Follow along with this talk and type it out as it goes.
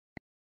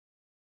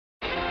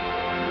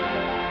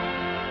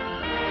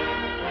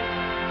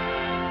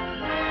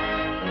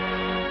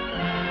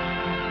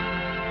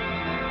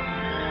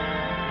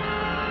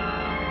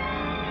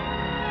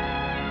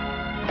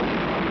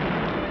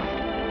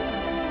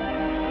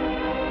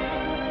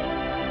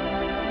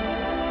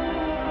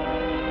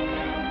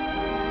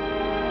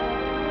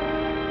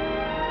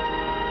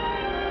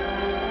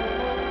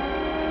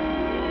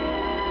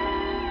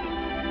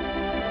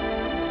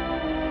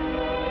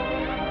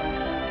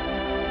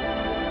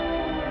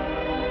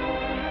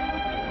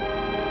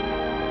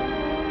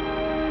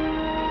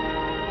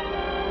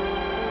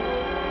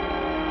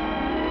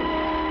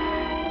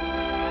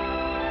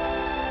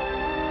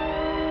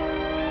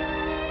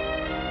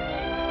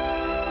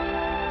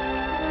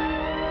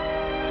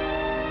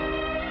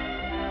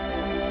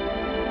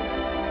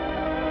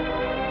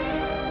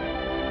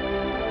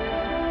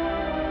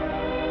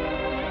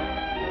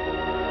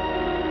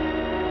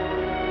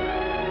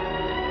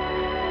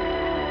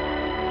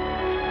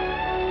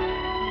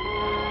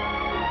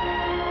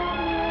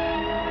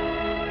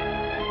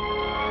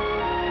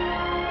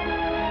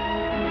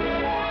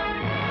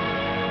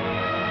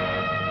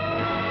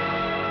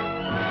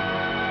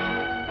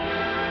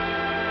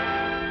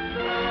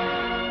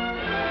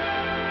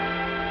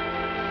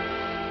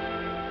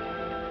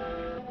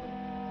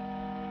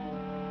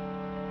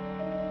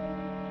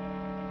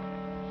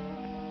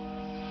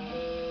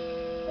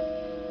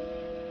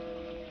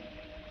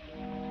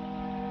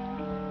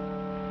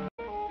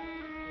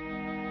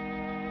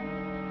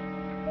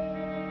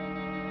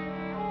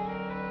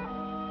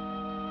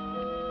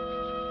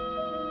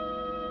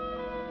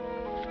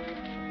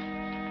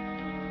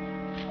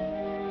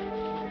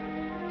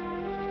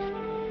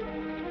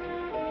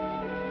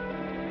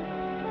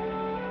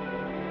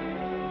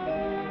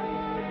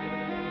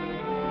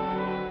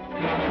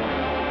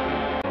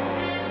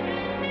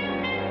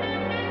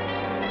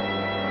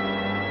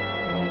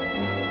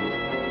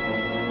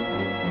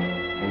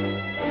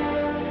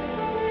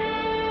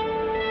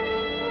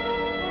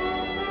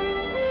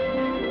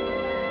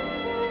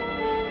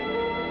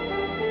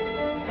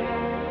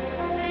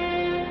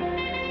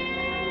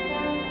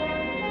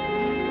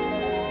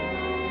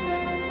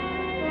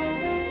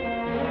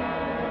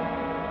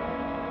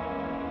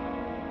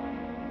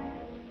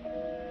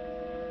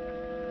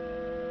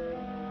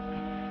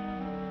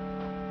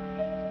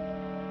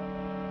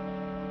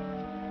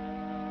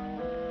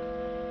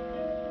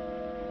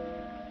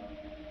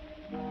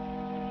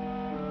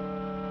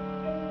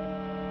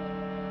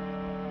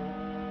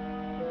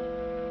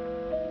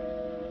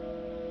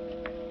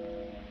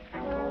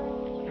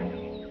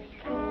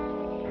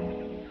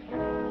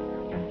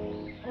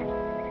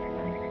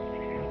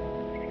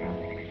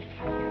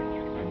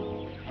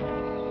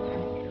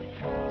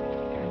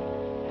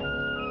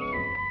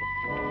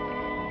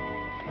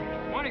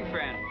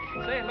friend.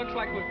 Say, it looks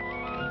like we...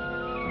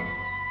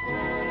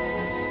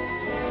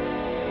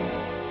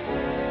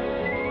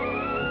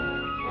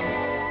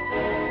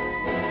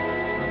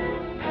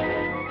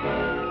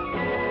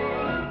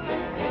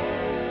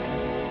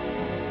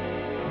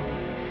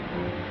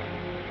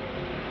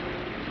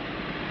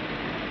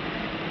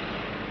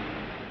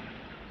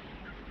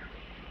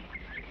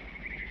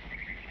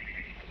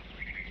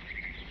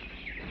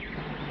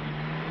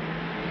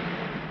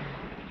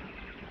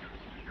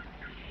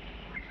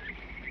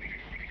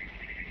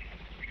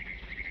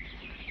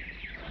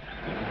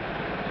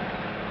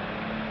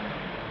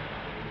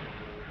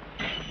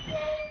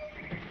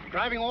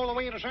 Driving all the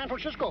way to San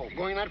Francisco.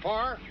 Going that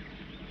far?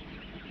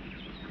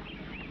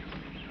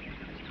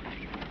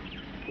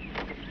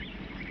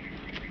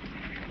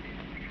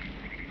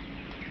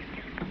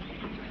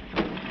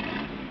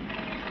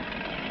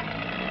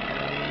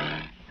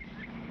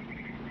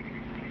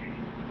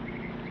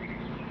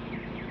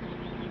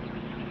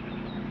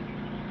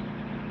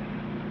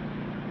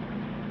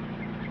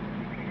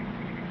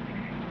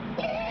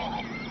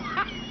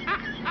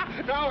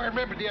 Now I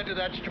remember the end of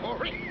that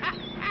story.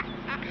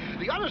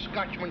 The other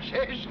Scotchman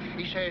says,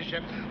 he says,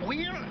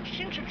 well,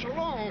 since it's a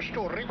long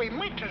story, we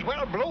might as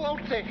well blow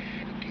out the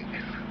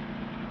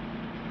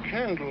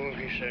candle,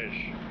 he says.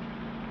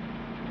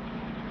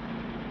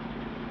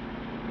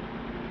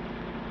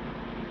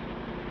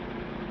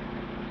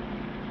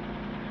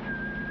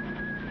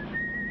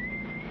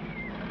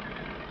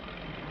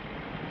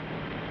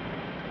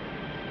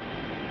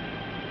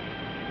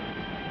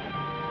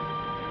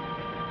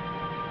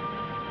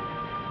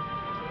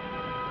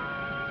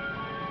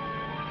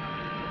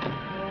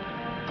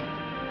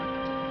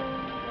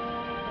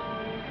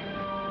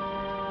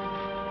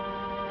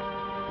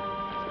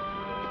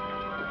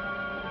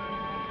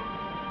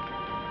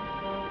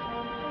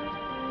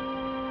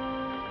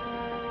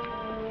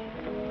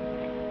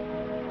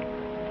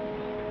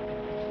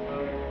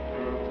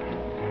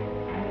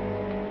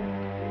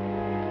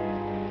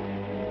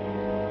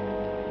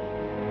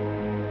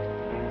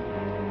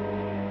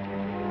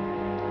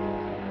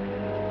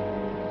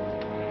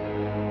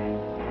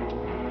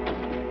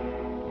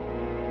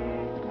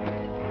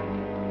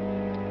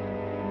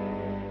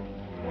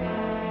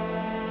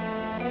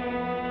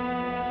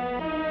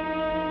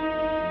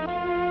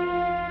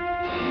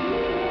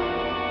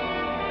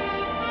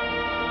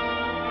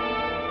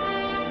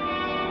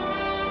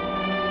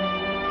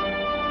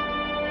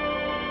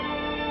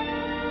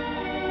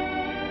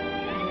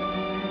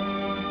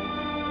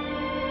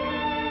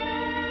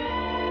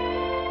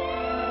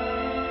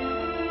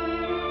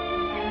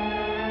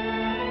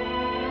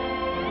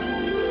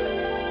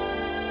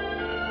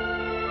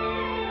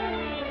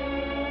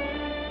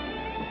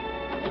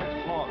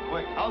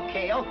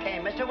 Okay,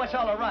 mister, what's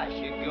all the rush?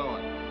 Get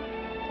going.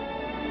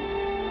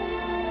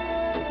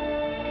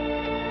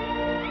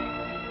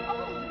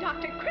 Oh,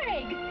 Dr.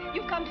 Craig,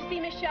 you've come to see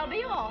Miss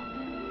Shelby off.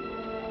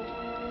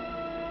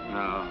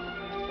 No.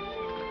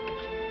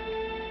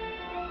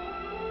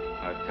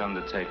 I've come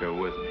to take her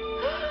with me.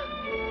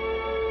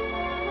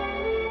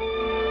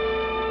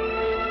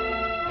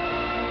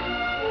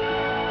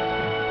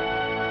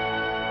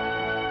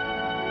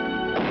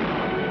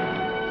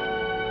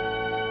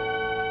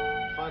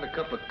 A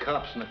couple of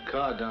cops in a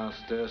car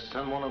downstairs.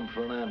 Send one of them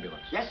for an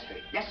ambulance. Yes,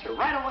 sir,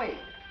 right away.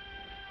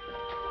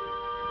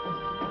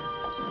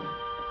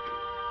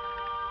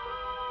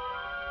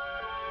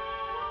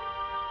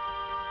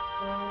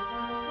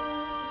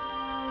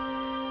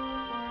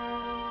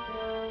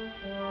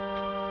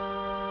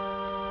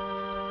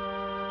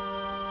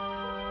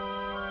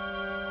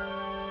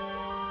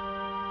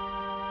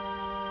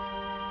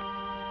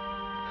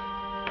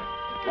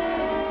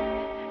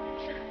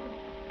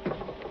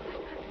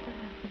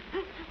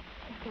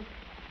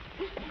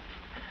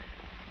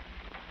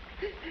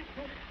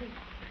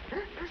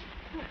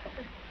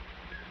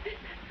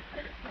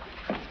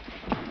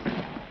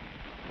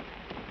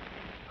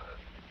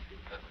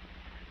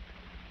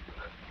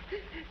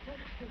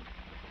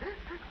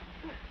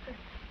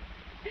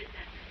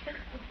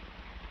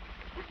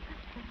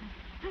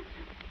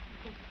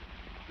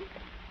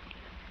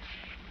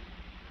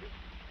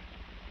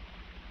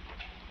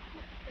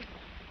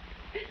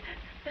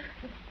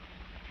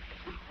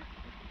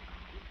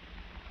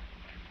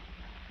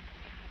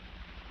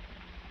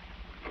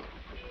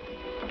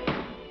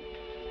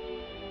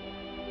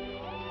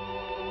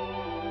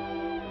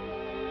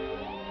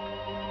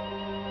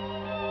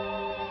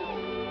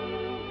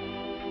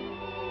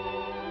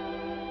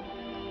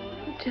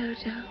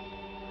 Jojo.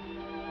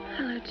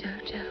 Hello,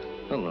 Jojo.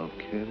 Hello,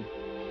 kid.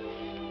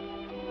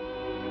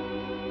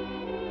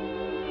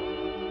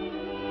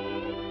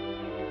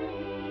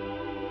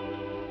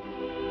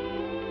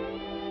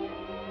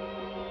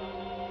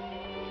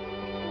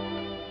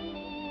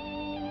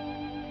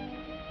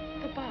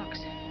 The box.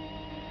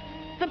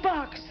 The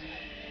box.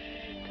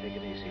 Take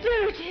it easy.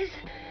 There it is.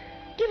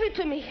 Give it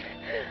to me.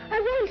 I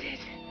want it.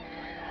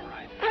 All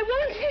right. I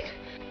want it.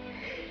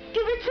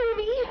 Give it to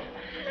me.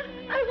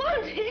 I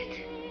want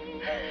it.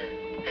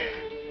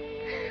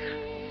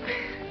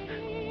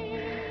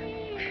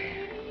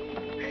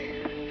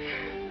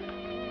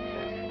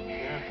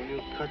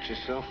 cut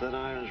yourself. That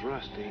iron's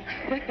rusty.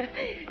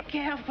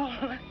 Careful.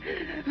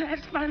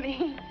 That's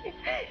funny.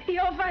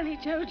 You're funny,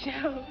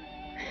 Jojo.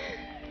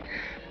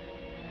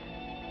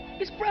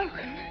 It's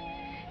broken.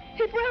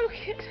 He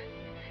broke it.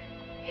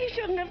 He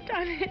shouldn't have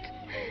done it.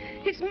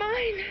 It's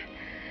mine.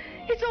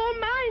 It's all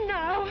mine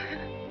now.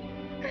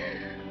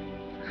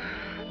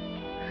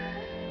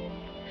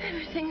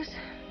 Everything's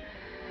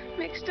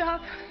mixed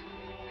up.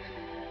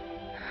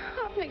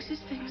 What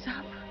mixes things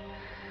up?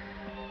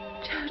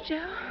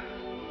 Jojo?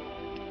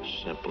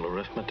 Simple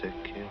arithmetic,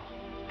 you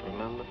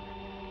remember?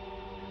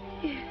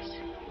 Yes.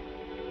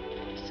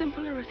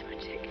 Simple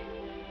arithmetic.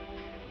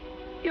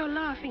 You're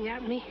laughing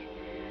at me.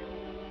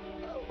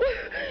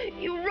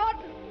 You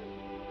rotten...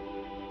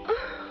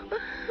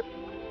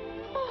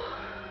 Oh,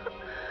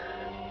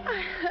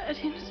 I hurt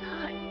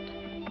inside.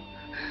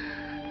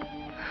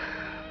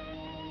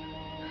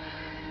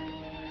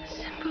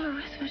 Simple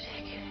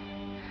arithmetic.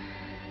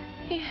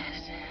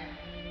 Yes.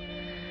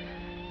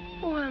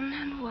 1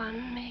 and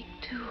 1 make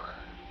 2.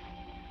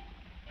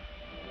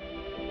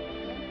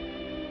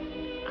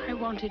 I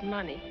wanted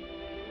money.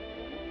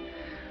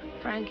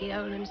 Frankie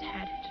Olin's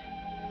had it.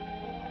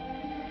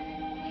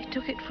 He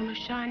took it from a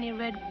shiny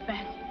red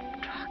bank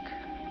truck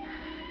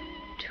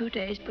 2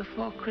 days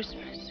before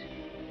Christmas.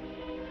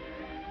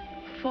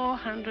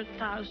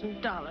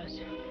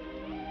 $400,000.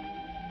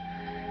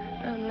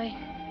 Only,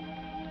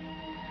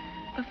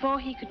 before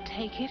he could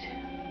take it,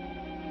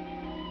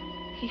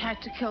 he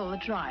had to kill the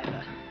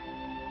driver.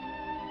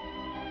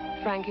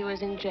 Frankie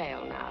was in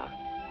jail now.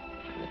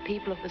 And the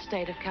people of the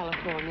state of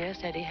California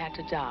said he had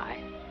to die.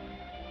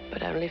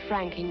 But only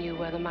Frankie knew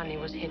where the money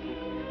was hidden.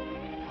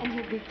 And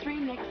he'll be 3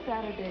 next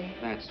Saturday.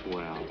 That's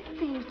swell.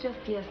 Seems just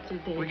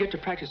yesterday. We get to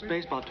practice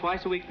baseball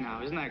twice a week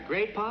now. Isn't that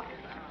great, Pop?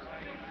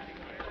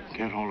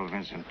 Get hold of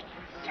Vincent.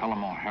 Tell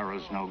him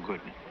O'Hara's no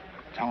good.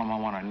 Tell him I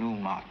want a new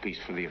mouthpiece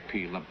for the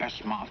appeal, the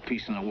best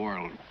mouthpiece in the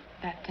world.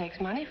 That takes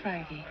money,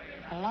 Frankie.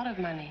 A lot of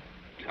money.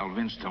 Tell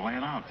Vince to lay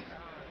it out.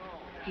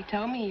 He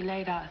told me he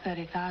laid out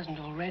 $30,000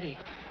 already.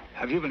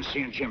 Have you been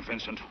seeing Jim,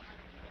 Vincent?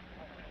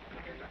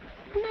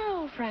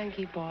 No,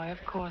 Frankie boy,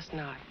 of course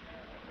not.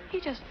 He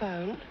just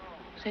phoned.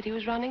 Said he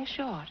was running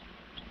short.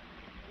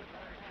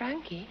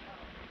 Frankie,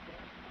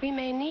 we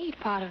may need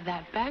part of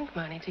that bank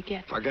money to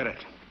get... Forget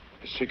it.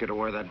 The secret of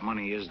where that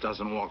money is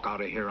doesn't walk out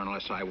of here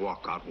unless I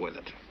walk out with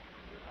it.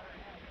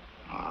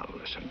 Oh,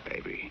 listen,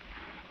 baby.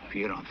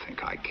 You don't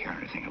think I care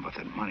anything about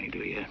that money, do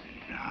you?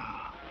 No.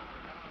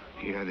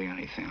 You're the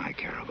only thing I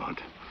care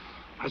about.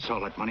 That's all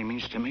that money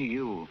means to me.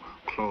 You,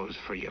 clothes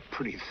for you,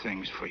 pretty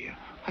things for you.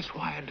 That's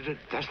why I did it.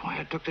 That's why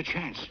I took the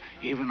chance,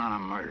 even on a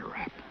murder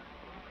rap.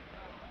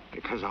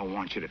 Because I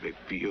want you to be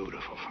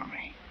beautiful for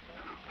me.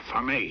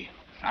 For me,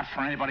 not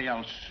for anybody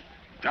else.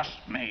 Just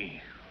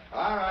me.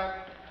 All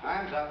right,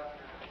 time's up.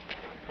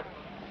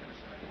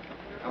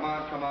 Come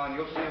on,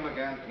 you'll see him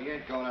again. He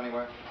ain't going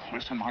anywhere.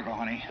 Listen, Margot,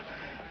 honey.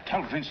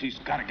 Tell Vince he's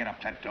got to get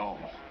up that dough.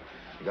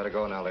 You gotta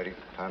go now, lady.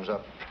 Time's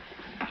up.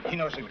 He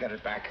knows he'll get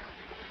it back.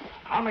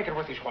 I'll make it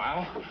worth his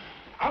while.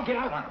 I'll get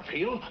out on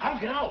appeal. I'll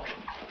get out.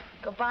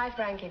 Goodbye,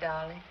 Frankie,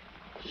 darling.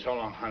 So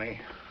long,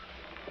 honey.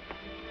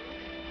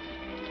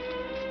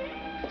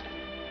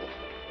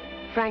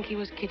 Frankie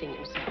was kidding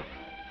himself.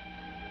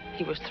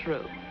 He was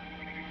through.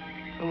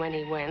 And when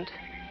he went,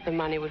 the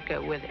money would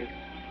go with him.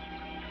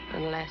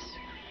 Unless...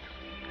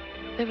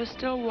 there was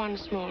still one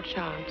small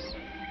chance.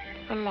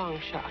 A long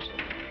shot.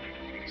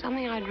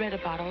 Something I'd read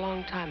about a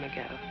long time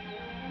ago.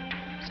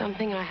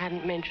 Something I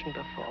hadn't mentioned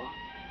before.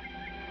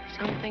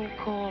 Something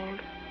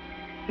called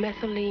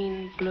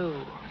methylene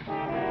blue.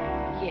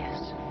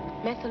 Yes,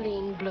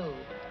 methylene blue.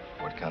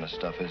 What kind of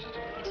stuff is it?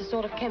 It's a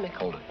sort of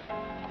chemical. Hold it.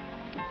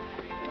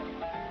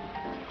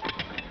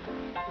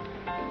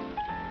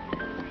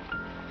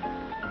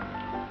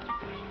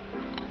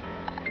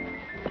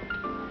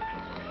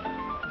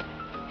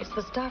 It's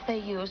the stuff they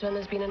use when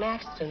there's been an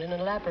accident in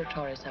a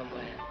laboratory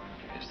somewhere.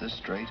 Is this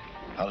straight?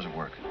 How does it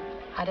work?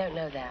 I don't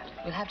know that.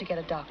 We'll have to get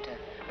a doctor.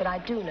 But I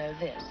do know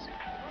this.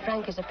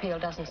 Frankie's appeal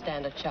doesn't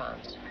stand a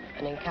chance.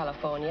 And in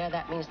California,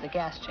 that means the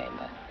gas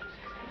chamber.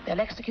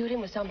 They'll execute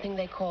him with something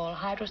they call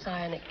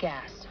hydrocyanic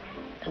gas.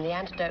 And the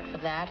antidote for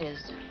that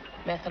is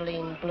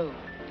methylene blue.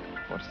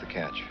 What's the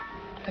catch?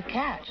 The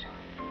catch?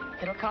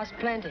 It'll cost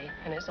plenty,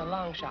 and it's a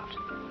long shot.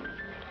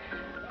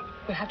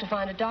 We'll have to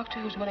find a doctor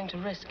who's willing to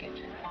risk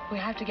it. We'll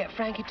have to get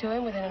Frankie to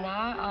him within an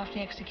hour after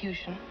the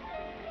execution.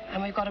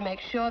 And we've got to make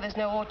sure there's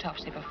no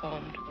autopsy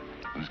performed.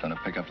 Who's gonna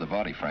pick up the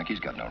body? Frankie's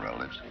got no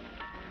relatives.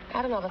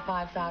 Add another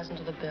 $5,000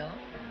 to the bill.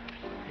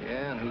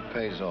 Yeah, and who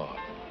pays off?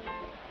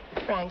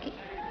 Frankie,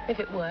 if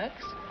it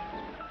works.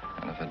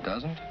 And if it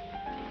doesn't?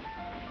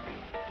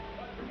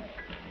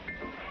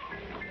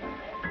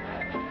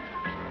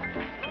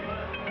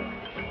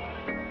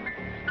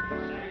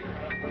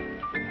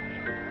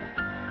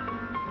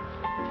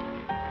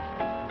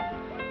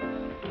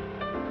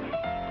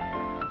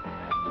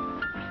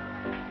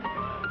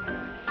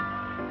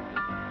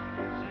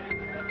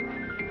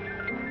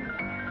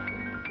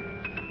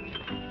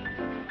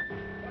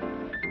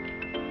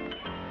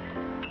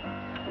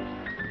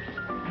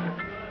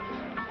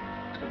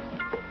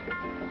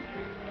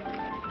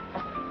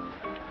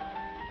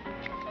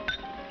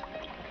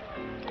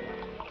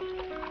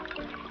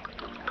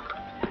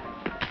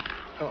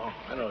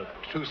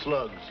 2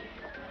 slugs.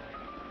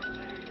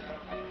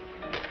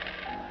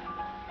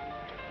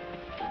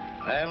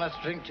 Well, let's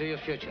drink to your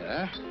future,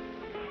 huh?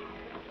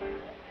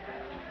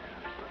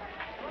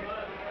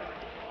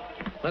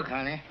 Look,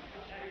 honey,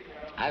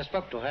 I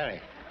spoke to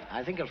Harry.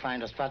 I think he'll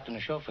find a spot in the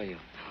show for you.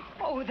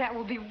 Oh, that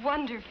will be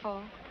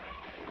wonderful.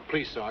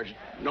 Please, Sergeant,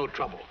 no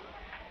trouble.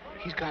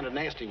 He's kind of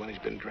nasty when he's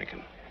been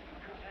drinking.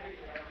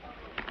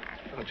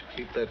 Why don't you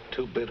keep that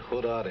 2-bit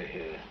hood out of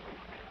here?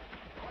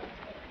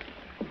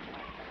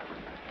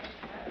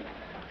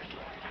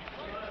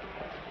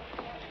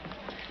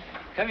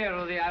 Come here,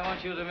 Ruthie. I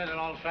want you to meet an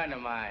old friend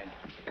of mine.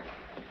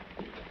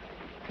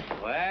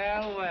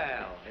 Well,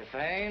 well, if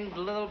I ain't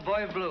little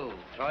boy Blue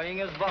throwing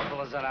his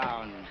buckles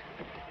around.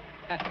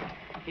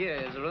 Here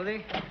is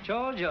Ruthie,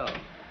 Jojo,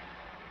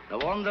 the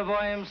wonder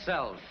boy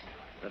himself,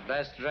 the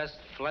best dressed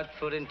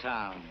flatfoot in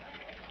town.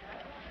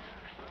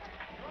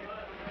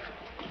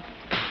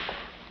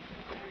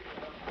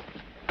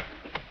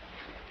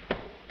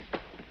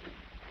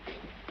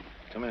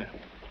 Come here.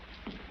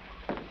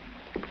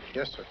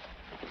 Yes, sir.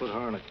 Put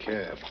her in a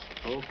cab.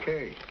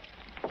 Okay.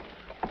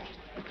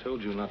 I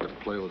told you not to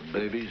play with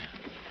babies.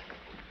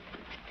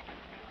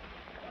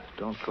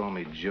 Don't call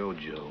me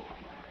Jojo.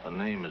 The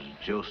name is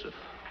Joseph.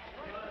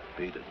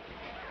 Beat it.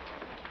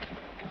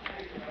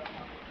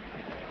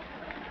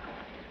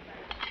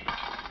 I'm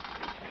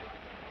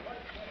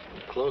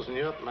closing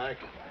you up, Mac.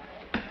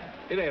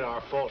 It ain't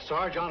our fault,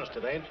 Sarge. Honest,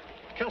 it ain't.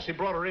 Kelsey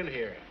brought her in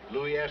here.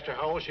 Louis asked her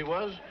how old she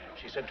was.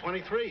 She said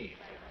 23.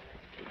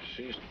 If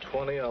she's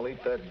 20, I'll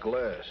eat that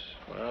glass.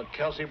 Well,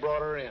 Kelsey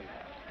brought her in.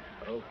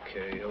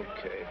 Okay,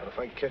 okay. But if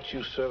I catch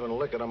you serving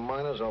liquor to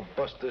minors, I'll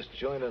bust this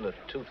joint into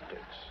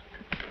toothpicks.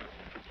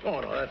 Oh,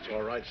 no, that's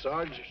all right,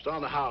 Sarge. It's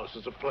on the house.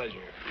 It's a pleasure.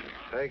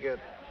 Take it.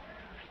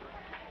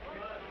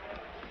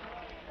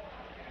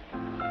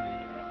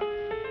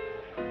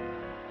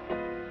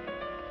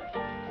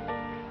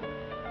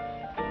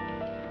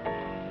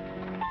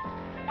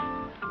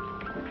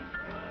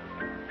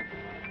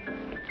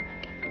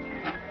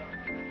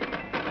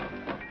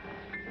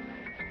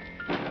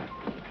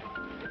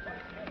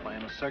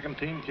 Playing a second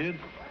team, kid?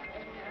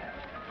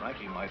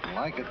 Frankie might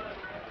like it.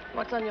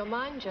 What's on your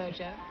mind,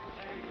 Jojo?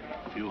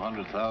 A few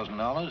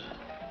 $100,000?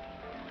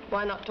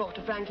 Why not talk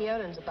to Frankie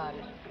Owens about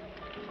it?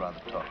 I'd rather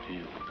talk to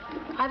you.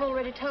 I've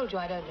already told you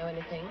I don't know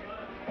anything.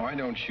 Why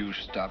don't you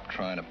stop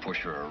trying to push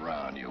her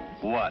around, you?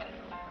 What?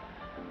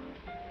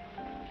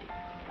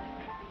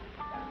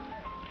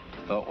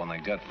 Thought when they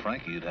got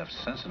Frankie, you'd have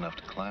sense enough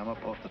to climb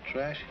up off the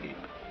trash heap.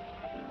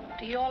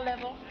 To your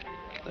level?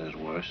 There's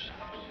worse.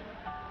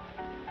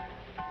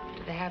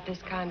 Do they have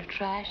this kind of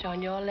trash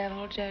on your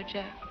level,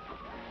 Jojo?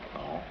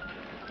 No.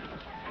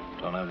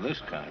 Don't have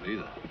this kind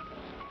either.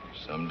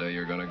 Someday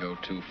you're gonna go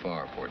too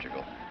far,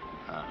 Portugal.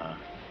 Uh-huh.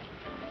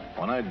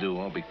 When I do,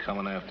 I'll be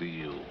coming after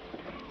you.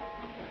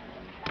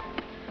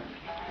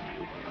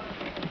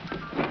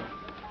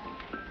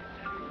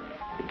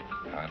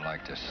 I'd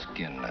like to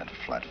skin that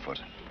flatfoot.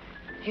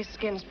 His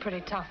skin's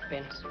pretty tough,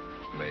 Vince.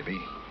 Maybe.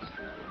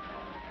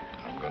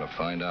 I'm gonna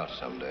find out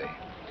someday.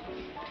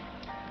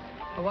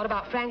 But what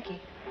about Frankie?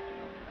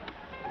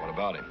 What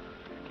about him?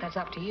 That's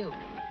up to you.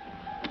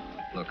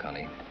 Look,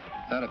 honey,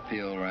 that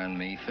appeal ran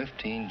me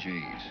 15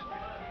 G's.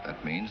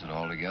 That means that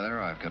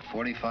altogether I've got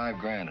 45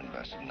 grand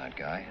invested in that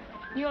guy.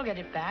 You'll get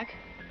it back.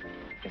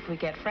 If we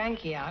get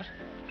Frankie out.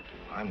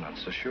 I'm not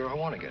so sure I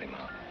want to get him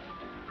out.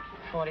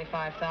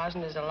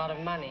 45,000 is a lot of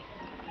money.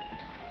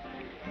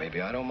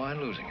 Maybe I don't mind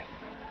losing it.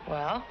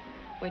 Well,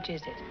 which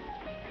is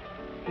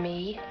it?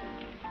 Me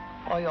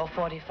or your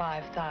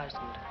 45,000?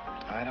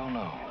 I don't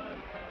know.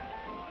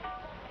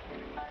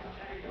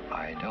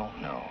 I don't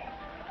know.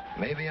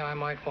 Maybe I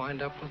might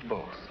wind up with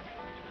both.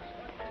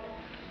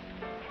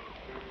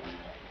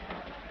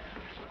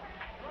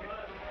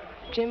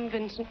 Jim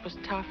Vincent was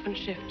tough and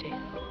shifty,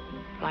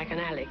 like an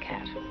alley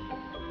cat,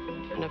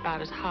 and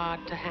about as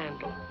hard to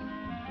handle.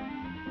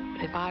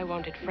 But if I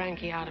wanted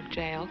Frankie out of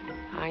jail,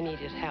 I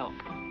needed help,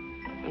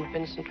 and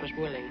Vincent was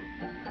willing.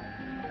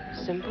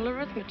 Simple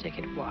arithmetic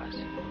it was.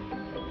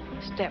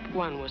 Step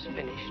 1 was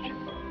finished.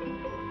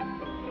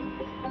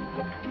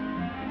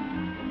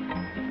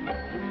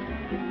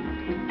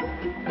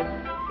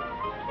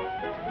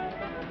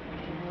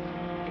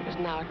 It was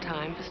now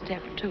time for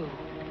step 2.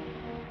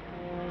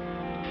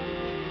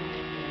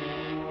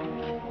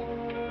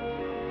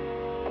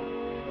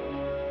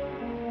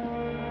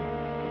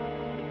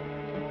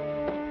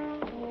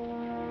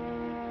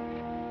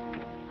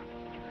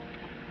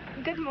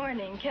 Good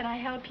morning. Can I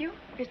help you?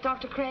 Is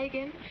Dr. Craig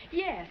in?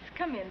 Yes.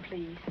 Come in,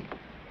 please.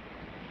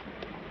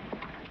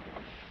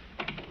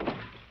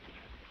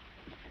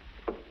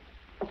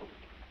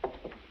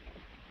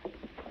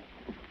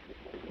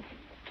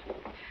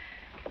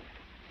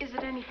 Is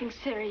it anything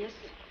serious?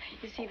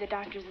 You see, the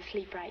doctor's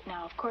asleep right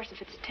now. Of course,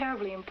 if it's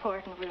terribly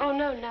important, we'll... Oh,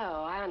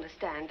 no. I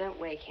understand. Don't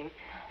wake him.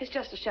 It's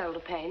just a shoulder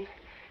pain.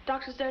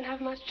 Doctors don't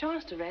have much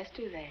chance to rest,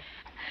 do they?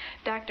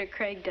 Dr.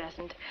 Craig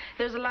doesn't.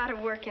 There's a lot of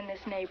work in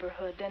this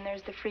neighborhood, and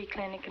there's the free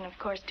clinic, and of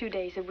course 2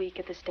 days a week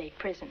at the state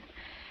prison.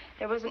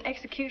 There was an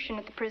execution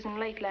at the prison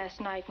late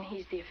last night, and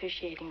he's the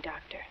officiating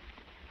doctor.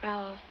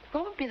 Well,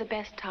 what would be the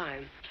best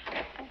time?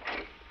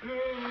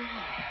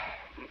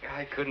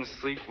 I couldn't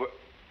sleep.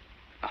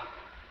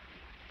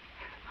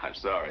 I'm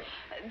sorry.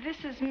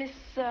 This is Miss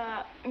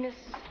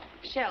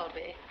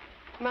Shelby.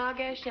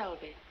 Margot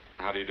Shelby.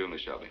 How do you do, Miss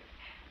Shelby?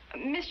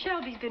 Miss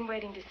Shelby's been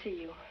waiting to see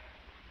you.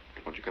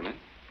 Won't you come in?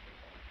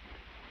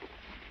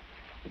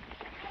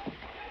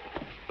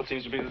 What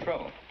seems to be the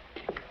trouble?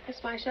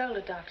 It's my shoulder,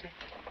 Doctor.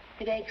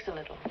 It aches a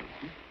little.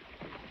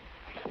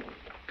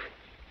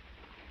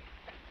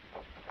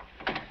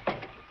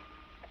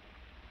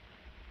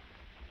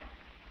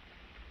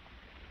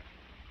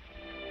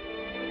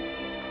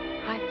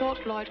 I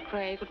thought Lloyd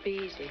Craig would be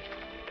easy,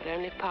 but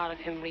only part of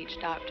him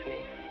reached out to me.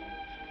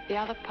 The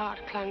other part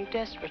clung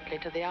desperately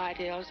to the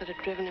ideals that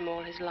had driven him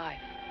all his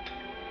life.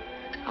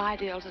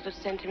 Ideals that had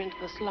sent him into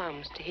the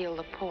slums to heal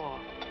the poor.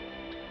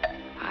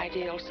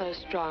 Ideals so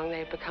strong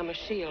they'd become a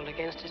shield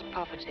against his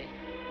poverty,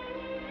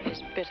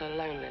 his bitter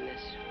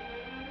loneliness.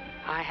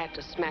 I had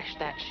to smash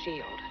that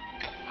shield.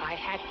 I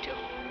had to.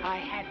 I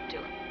had to.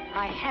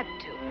 I had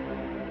to.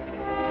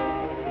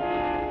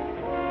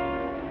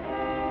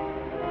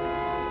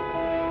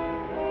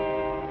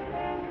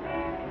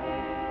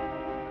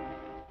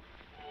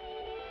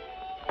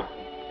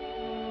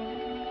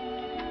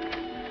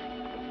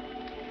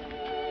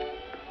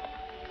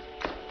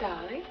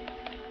 Darling,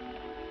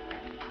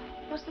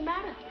 what's the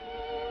matter?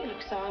 You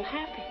look so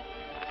unhappy.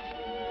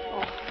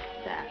 Oh,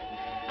 that.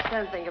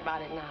 Don't think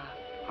about it now.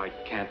 I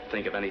can't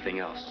think of anything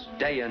else.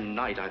 Day and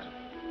night,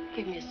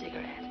 Give me a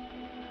cigarette.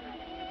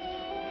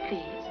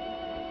 Please.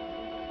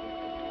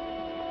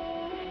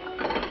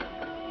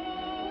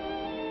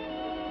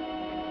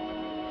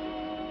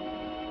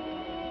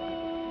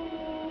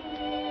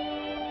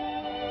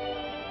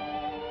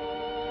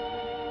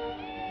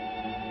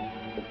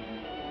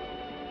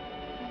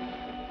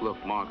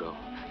 Look, Margot.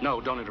 No,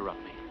 don't interrupt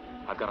me.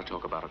 I've got to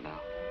talk about it now.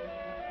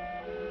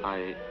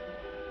 I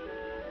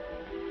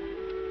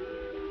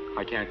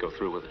can't go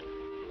through with it.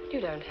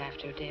 You don't have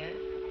to, dear.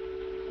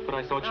 But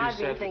I thought you I've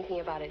said... been thinking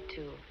about it,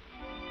 too.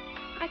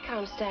 I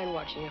can't stand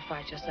watching you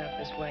fight yourself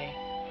this way.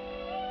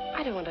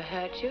 I don't want to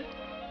hurt you.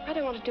 I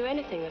don't want to do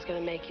anything that's going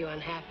to make you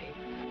unhappy.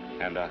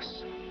 And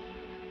us?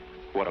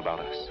 What about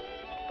us?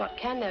 What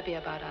can there be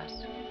about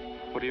us?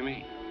 What do you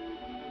mean?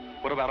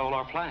 What about all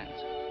our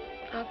plans?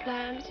 Our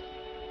plans?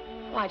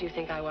 Why do you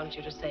think I want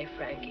you to save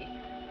Frankie?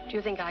 Do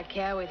you think I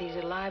care whether he's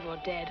alive or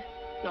dead?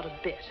 Not a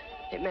bit.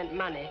 It meant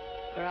money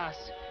for us.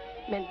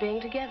 It meant being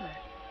together,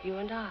 you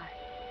and I.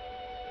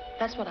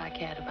 That's what I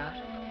cared about.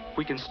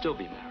 We can still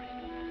be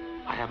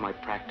married. I have my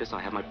practice, I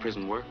have my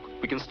prison work.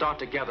 We can start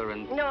together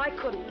and... No, I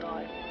couldn't,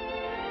 Lloyd.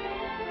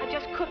 I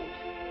just couldn't.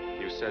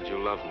 You said you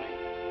loved me.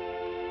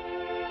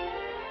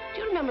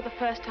 Do you remember the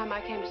first time I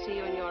came to see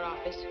you in your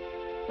office?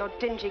 Your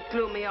dingy,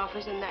 gloomy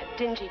office in that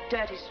dingy,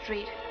 dirty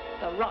street.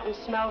 The rotten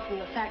smell from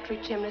the factory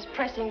chimneys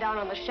pressing down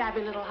on the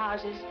shabby little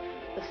houses.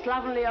 The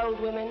slovenly old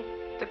women.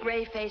 The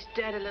gray-faced,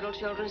 dirty little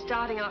children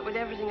starting out with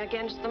everything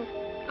against them.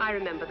 I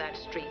remember that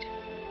street.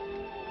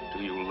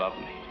 Do you love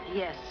me?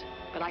 Yes,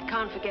 but I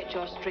can't forget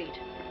your street.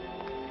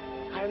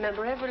 I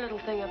remember every little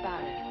thing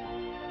about it.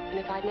 And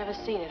if I'd never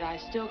seen it, I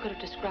still could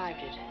have described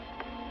it.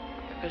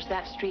 Because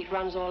that street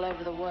runs all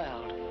over the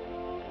world.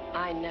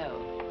 I know.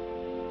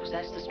 Because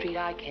that's the street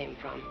I came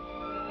from.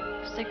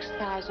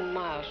 6,000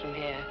 miles from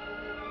here,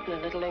 in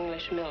a little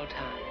English mill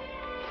town.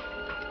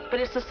 But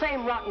it's the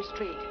same rotten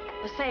street,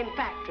 the same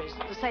factories,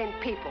 the same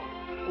people,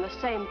 and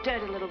the same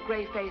dirty little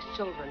gray-faced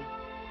children.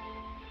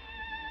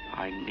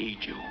 I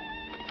need you.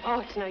 Oh,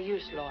 it's no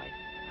use, Lloyd.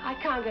 I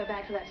can't go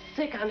back to that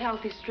sick,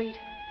 unhealthy street.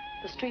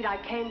 The street I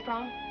came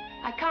from.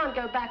 I can't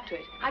go back to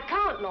it. I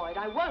can't, Lloyd.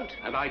 I won't.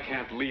 And I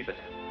can't leave it.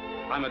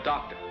 I'm a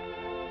doctor.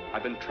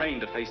 I've been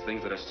trained to face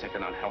things that are sick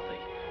and unhealthy.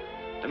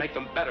 To make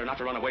them better, not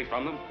to run away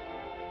from them.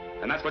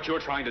 And that's what you're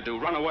trying to do.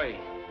 Run away.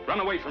 Run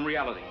away from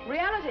reality.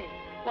 Reality?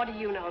 What do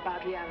you know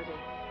about reality?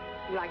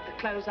 You like the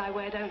clothes I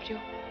wear, don't you?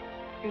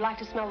 You like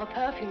to smell the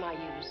perfume I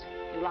use.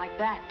 You like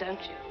that,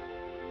 don't you?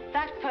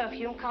 That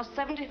perfume costs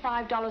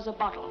 $75 a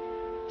bottle.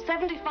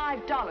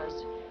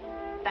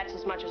 $75. That's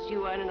as much as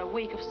you earn in a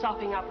week of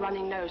sopping up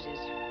running noses.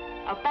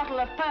 A bottle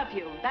of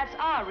perfume. That's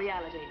our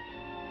reality.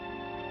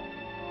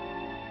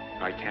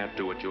 I can't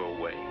do it your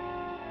way.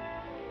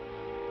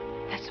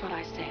 That's what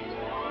I said.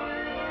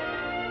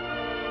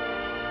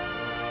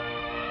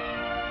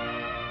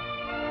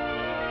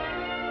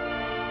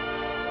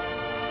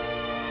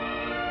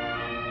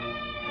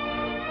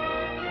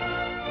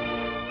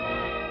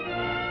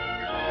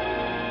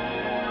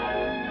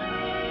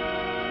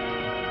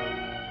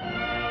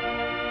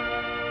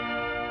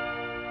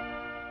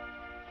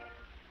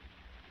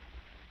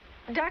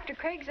 Dr.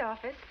 Craig's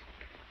office?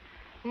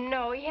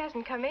 No, he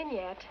hasn't come in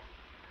yet.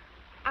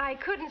 I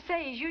couldn't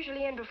say. He's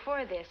usually in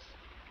before this.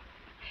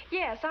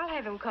 Yes, I'll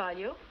have him call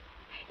you.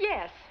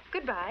 Yes,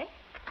 goodbye.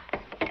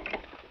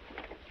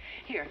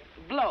 Here,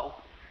 blow.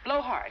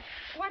 Blow hard.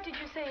 What did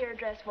you say your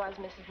address was,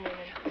 Mrs.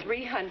 Newman?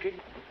 300.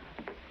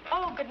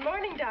 Oh, good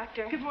morning,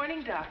 Doctor. Good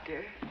morning,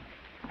 Doctor.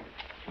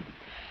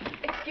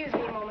 Excuse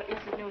me a moment,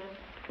 Mrs. Noonan.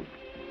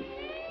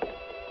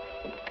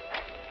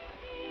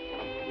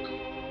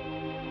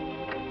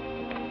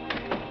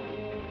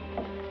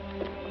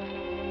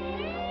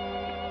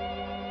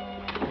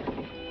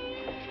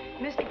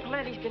 Mr.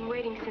 Paletti's been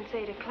waiting since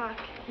 8 o'clock.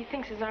 He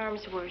thinks his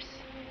arm's worse.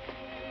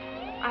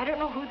 I don't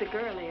know who the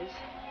girl is.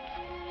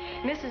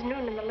 Mrs.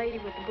 Noonan, the lady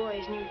with the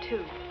boys, knew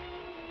too.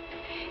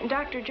 And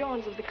Dr.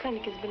 Jones of the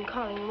clinic has been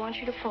calling and wants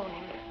you to phone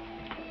him.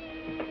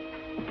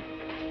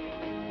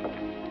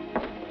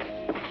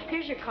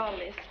 Here's your call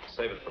list.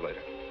 Save it for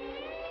later.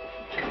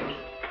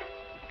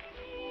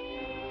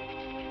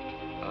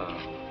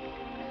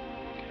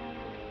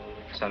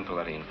 Send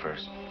Paletti in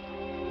first.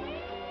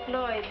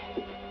 Lloyd,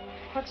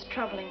 what's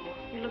troubling you?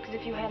 You look as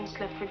if you hadn't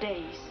slept for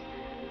days.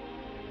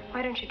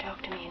 Why don't you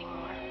talk to me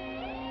anymore?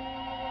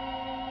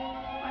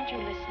 Aren't you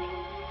listening?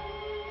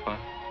 What?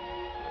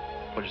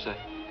 What'd you say?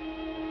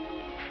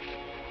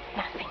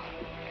 Nothing.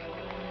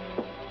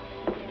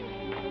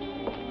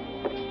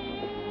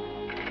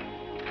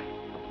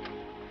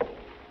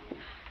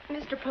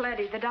 Mr.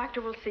 Paletti, the doctor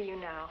will see you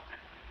now.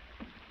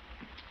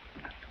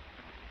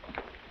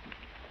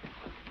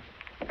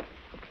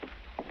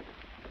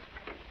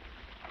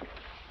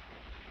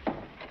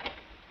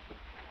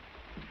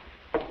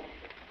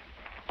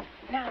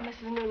 Now,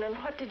 Mrs. Noonan,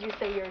 what did you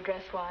say your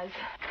address was?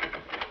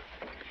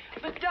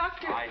 But,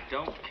 Doctor... I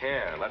don't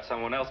care. Let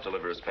someone else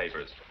deliver his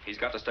papers. He's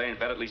got to stay in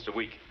bed at least a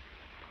week.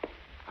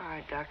 All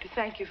right, Doctor.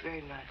 Thank you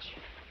very much.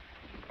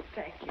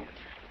 Thank you.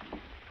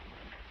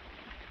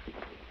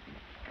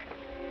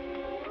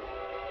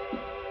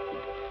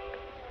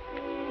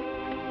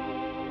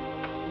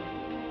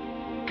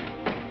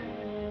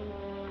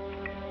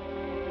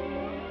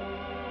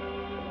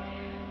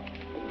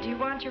 Do you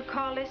want your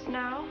call list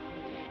now?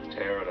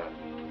 Tear it up.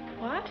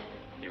 What?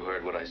 You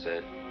heard what I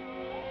said.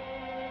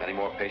 If any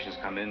more patients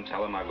come in,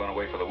 tell them I've gone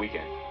away for the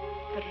weekend.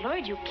 But,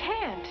 Lloyd, you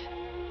can't.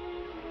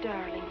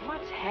 Darling,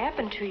 what's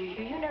happened to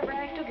you? You never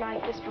acted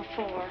like this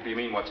before. What do you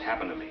mean, what's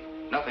happened to me?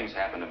 Nothing's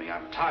happened to me.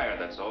 I'm tired,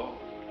 that's all.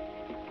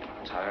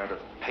 I'm tired of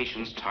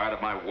patients, tired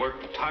of my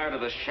work, tired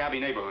of the shabby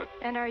neighborhood.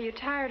 And are you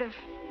tired of...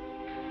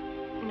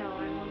 No,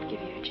 I won't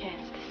give you a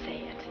chance to say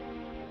it.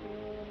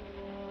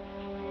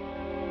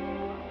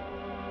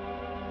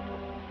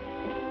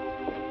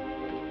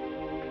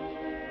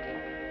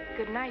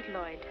 Good night,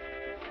 Lloyd.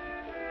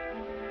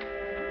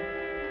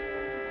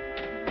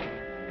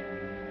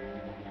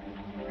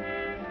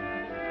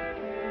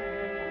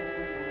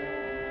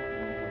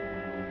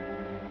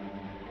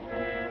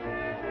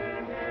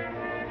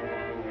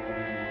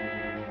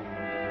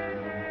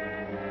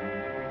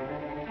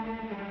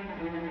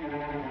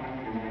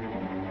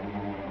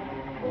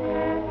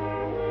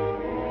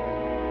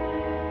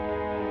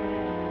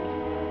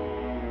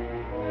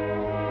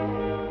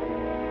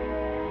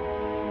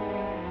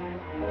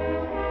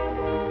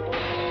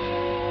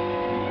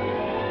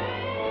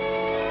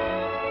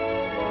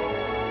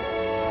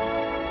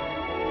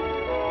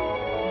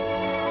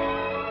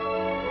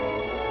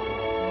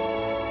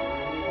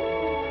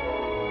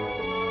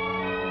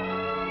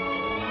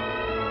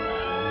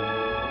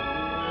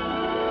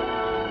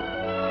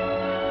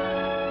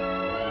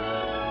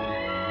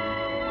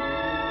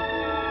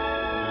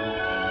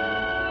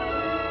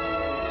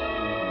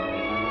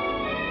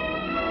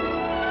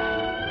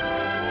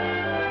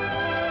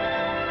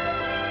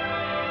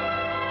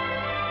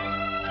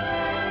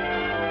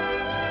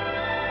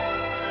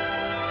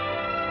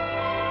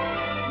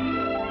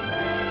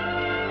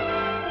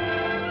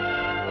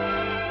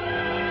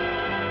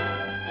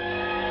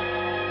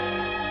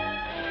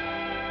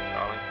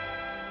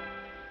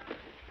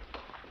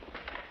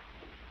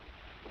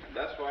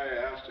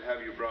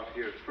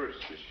 First,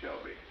 Miss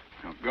Shelby.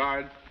 Now,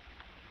 guard,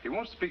 he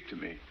won't speak to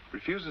me,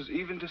 refuses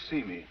even to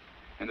see me,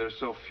 and there's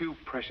so few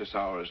precious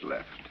hours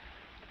left.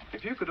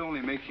 If you could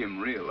only make him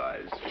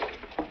realize...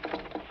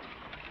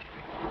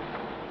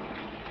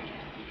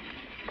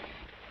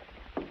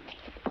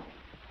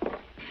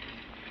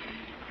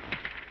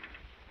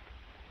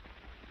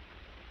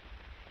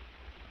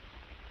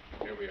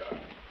 Here we are.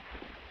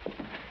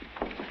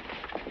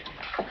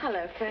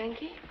 Hello,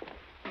 Frankie.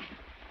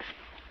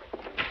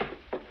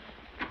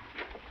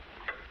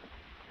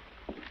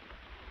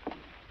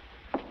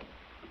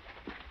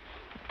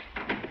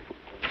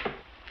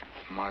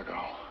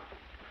 Margot,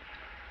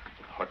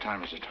 what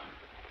time is it?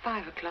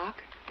 5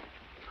 o'clock.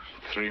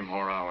 3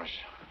 more hours.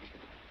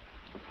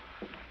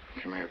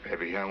 Come here,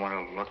 baby. I want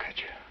to look at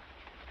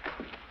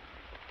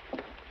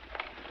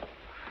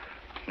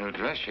you. New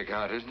dress you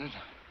got, isn't it?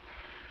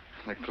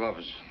 The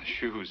gloves, the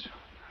shoes,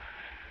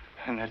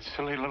 and that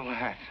silly little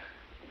hat.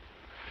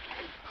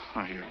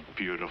 Oh, you're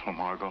beautiful,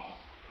 Margot.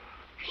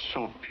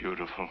 So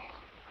beautiful.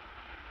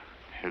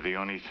 You're the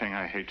only thing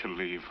I hate to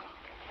leave.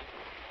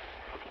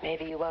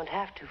 Maybe you won't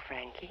have to,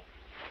 Frankie.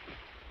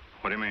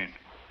 What do you mean?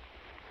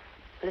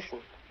 Listen,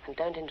 and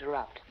don't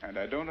interrupt. And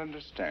I don't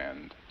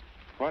understand.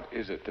 What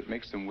is it that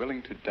makes them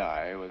willing to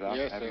die without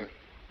having... Sir.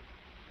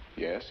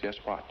 Yes, yes,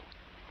 what?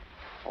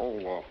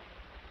 Oh,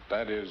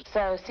 that is...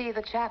 So, see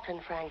the chaplain,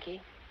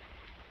 Frankie.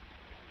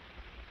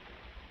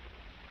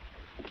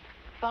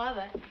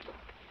 Father,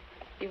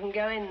 you can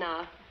go in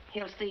now.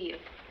 He'll see you.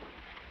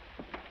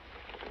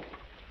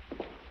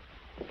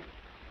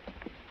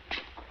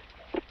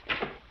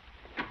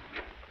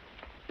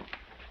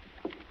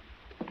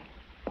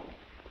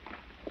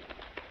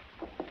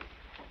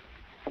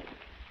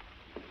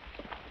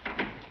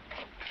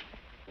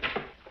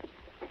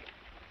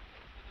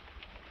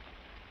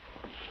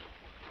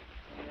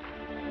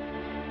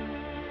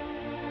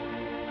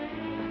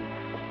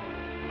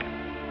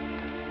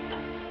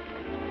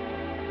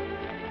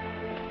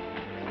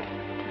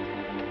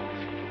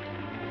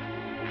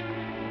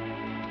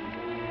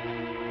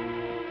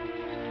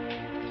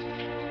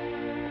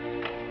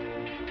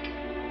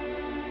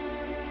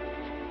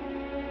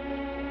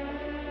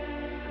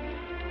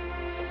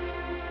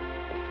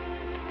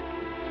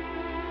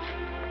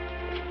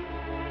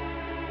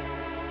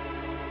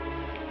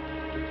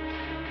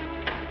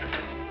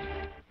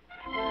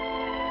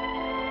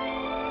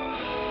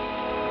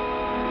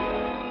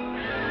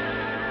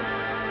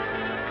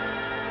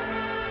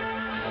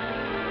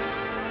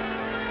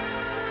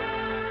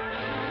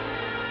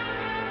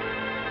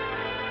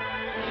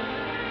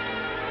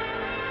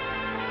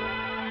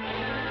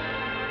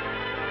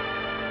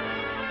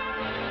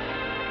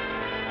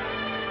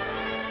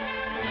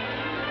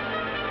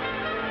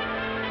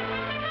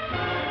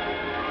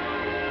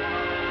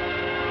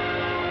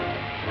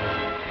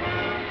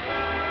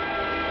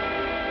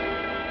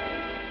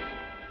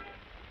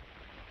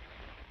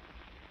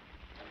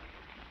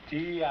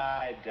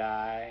 D-I,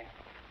 die,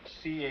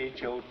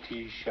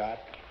 C-H-O-T, shot,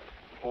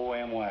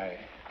 O-M-Y,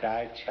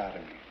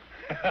 dichotomy.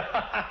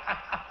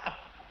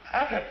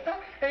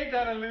 Ain't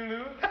that a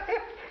Lulu?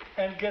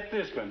 And get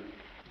this one,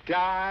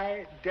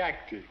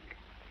 didactic.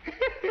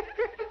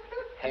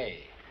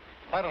 Hey,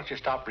 why don't you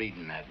stop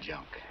reading that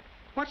junk?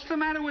 What's the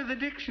matter with the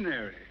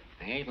dictionary?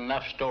 There ain't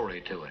enough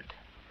story to it.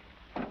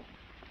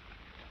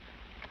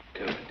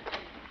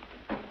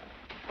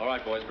 All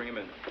right, boys, bring him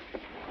in.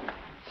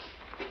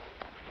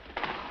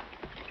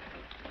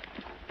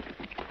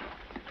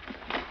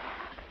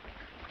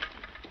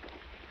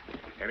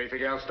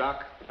 Anything else,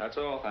 Doc? That's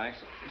all, thanks.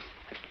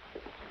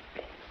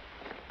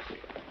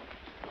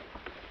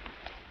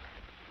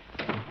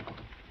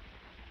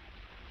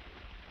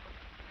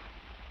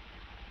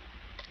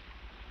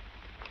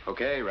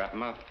 Okay, wrap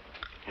him up.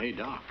 Hey,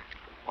 Doc,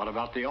 what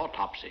about the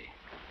autopsy?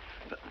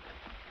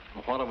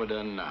 What have we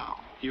done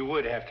now? You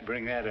would have to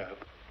bring that up.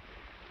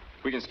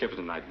 We can skip it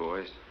tonight,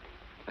 boys.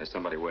 There's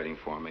somebody waiting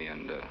for me,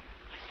 and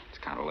it's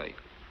kind of late.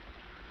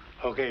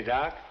 Okay,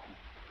 Doc.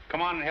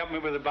 Come on and help me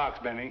with the box,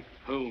 Benny.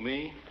 Who,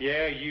 me?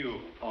 Yeah,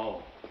 you.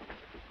 Oh.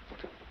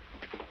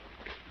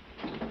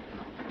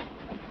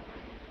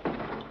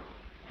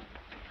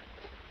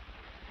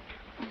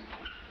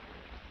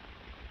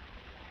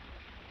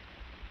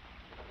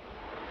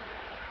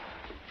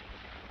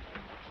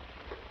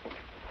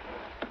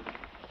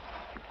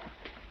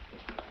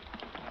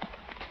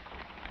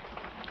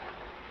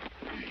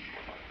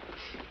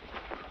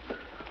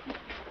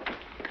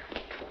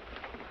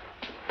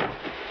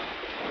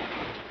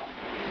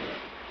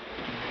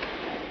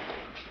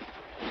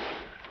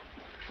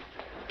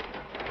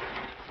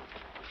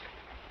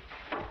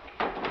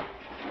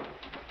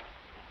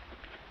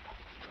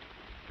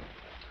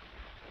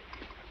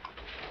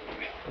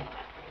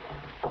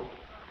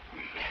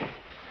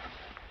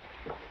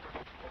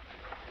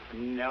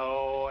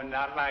 No,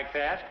 not like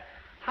that.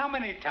 How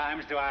many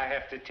times do I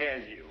have to tell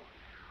you?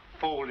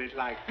 Fold it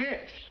like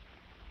this.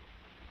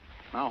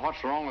 Now,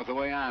 what's wrong with the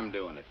way I'm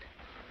doing it?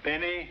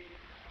 Benny,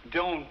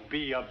 don't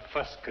be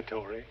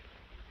obfuscatory.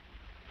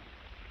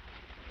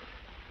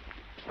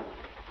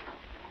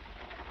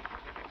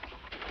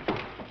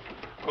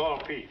 Call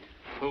Pete.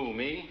 Who,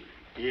 me?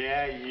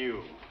 Yeah,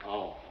 you.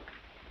 Oh.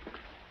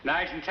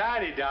 Nice and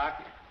tidy,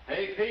 Doc.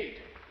 Hey, Pete.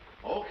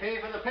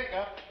 Okay for the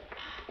pickup.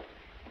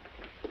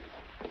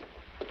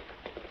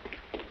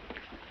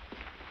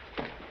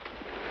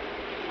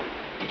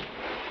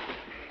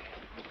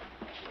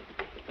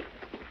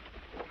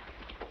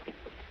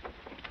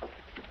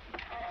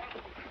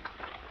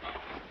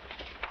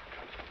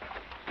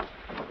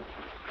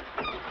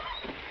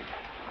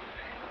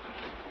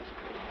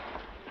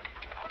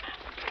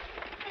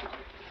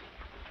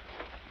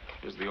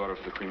 Here's the order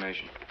for the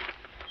cremation.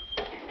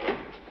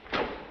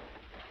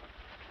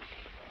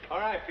 All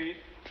right, Pete.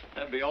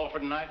 That'd be all for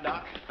tonight,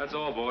 Doc? That's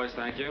all, boys.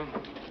 Thank you.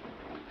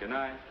 Good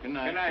night. Good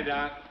night. Good night,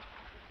 Doc.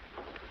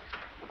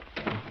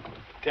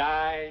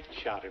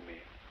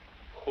 Dichotomy.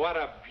 What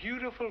a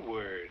beautiful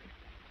word.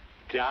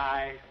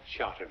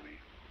 Dichotomy.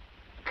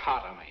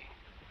 Cotomy.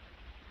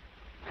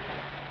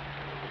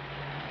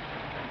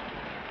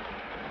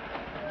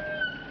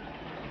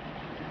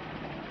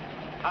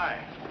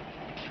 Hi.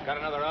 Got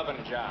another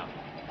oven job.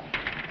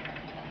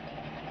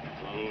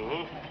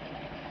 Mm-hmm.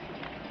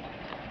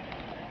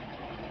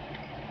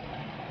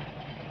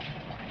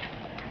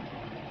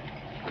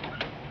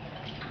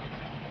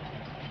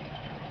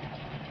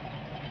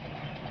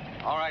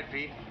 All right,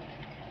 Pete.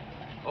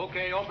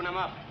 Okay, open them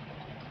up.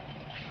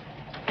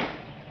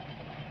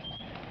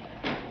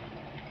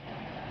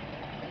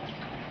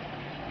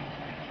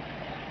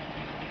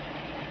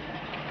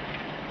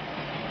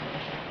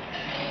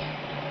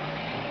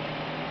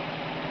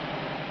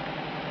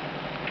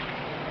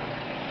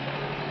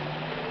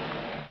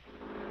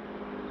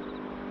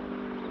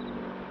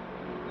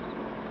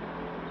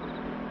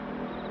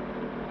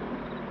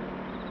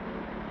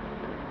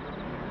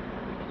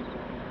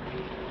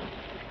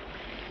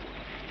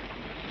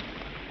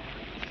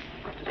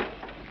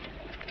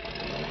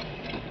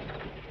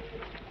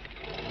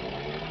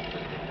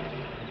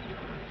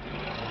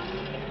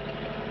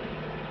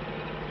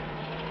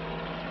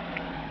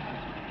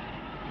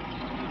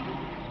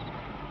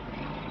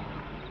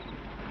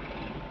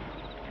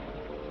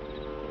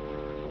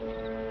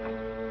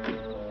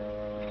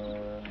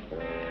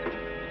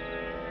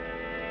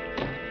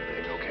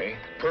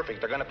 perfect.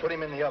 They're going to put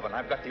him in the oven.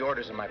 I've got the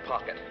orders in my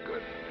pocket.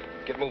 Good.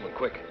 Get moving,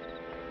 quick.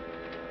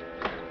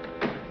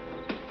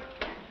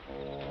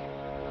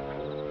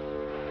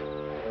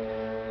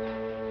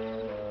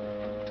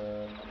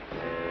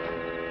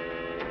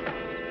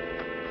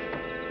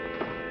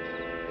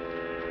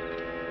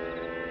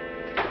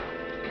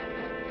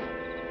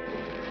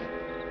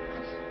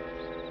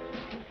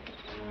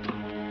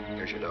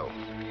 Here's your dough.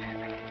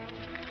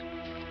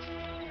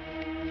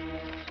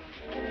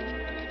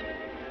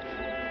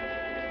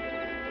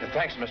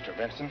 Thanks, Mr.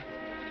 Vincent.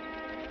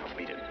 Now,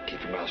 beat it.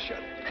 Keep your mouth shut.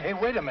 Hey,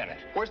 wait a minute.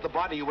 Where's the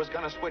body you was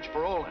gonna switch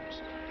for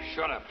Olin's?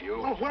 Shut up, you.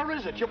 Well, where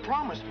is it? You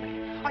promised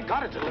me. I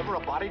gotta deliver a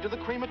body to the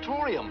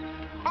crematorium.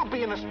 I'll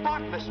be in the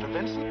spot, Mr.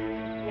 Vincent.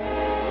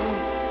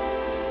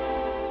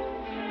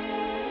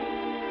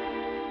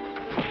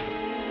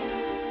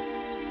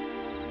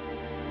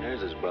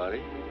 There's his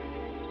body.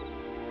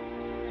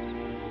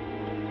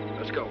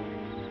 Let's go.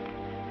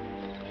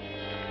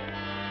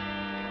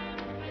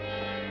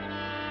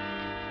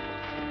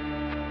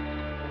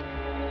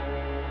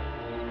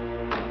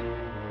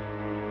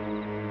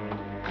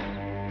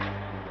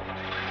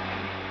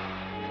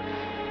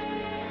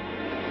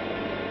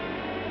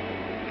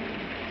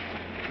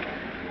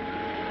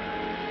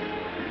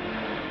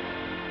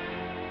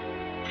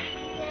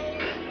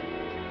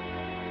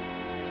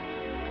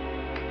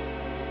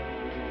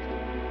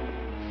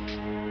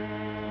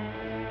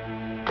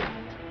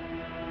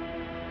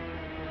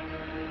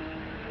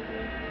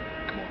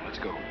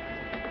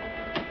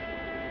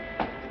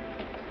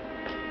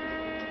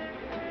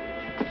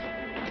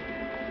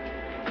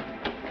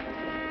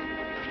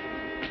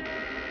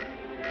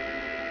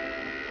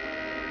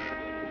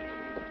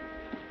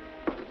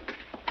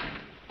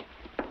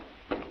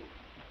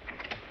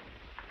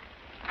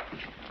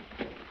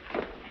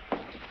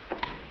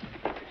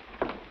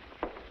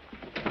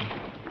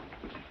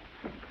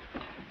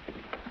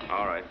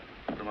 All right.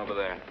 Put him over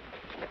there.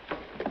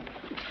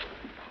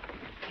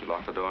 Did you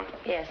lock the door?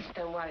 Yes,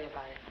 don't worry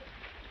about it.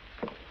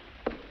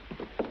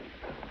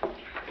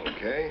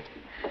 Okay.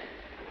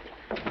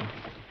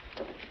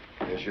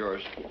 Here's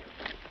yours.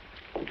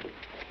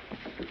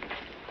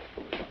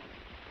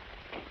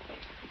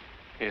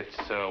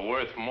 It's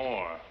worth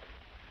more.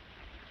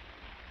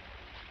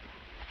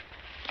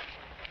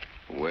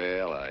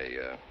 Well,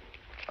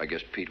 I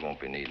guess Pete won't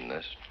be needing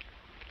this.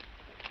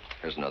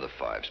 Here's another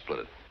 5. Split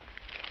it.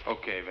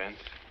 Okay, Vince.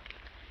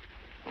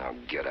 Now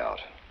get out.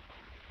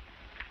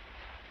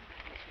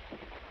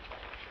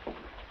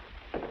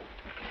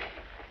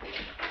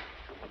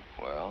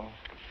 Well,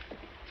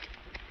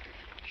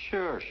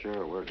 sure,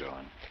 we're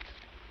going.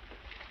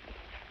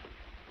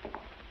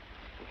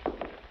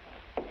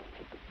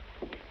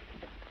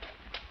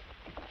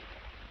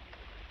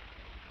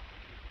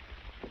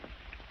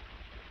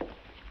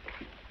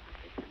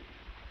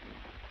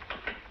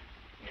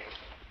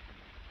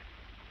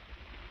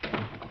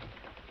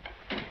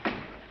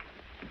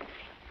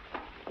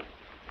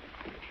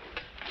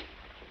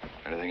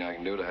 Anything I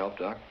can do to help,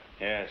 Doc?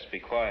 Yes, be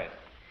quiet.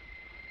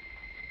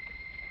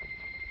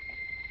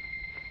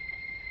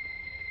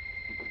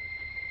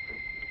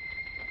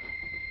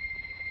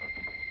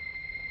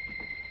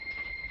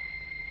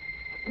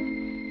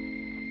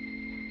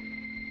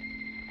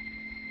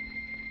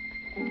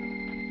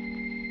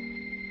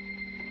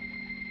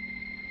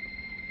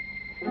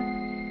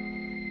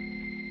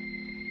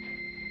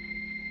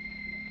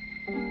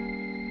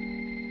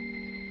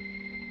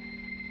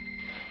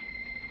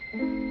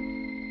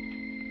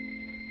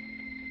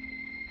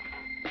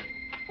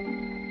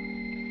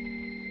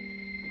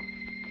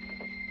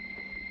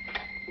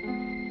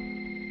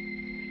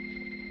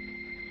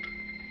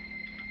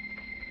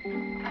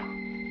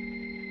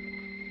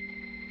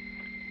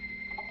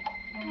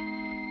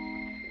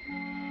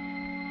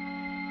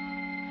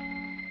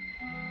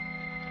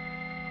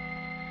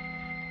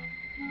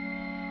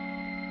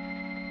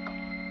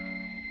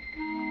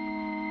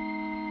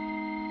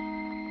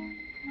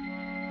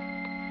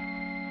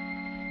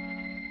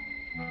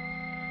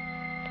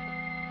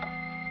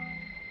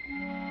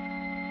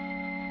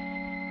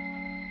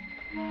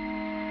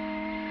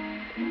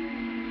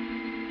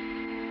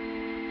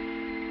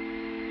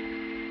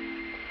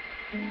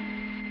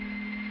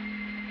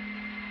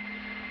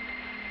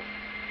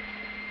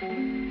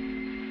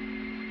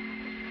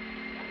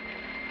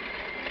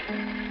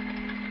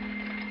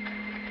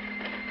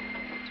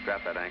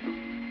 Strap that ankle.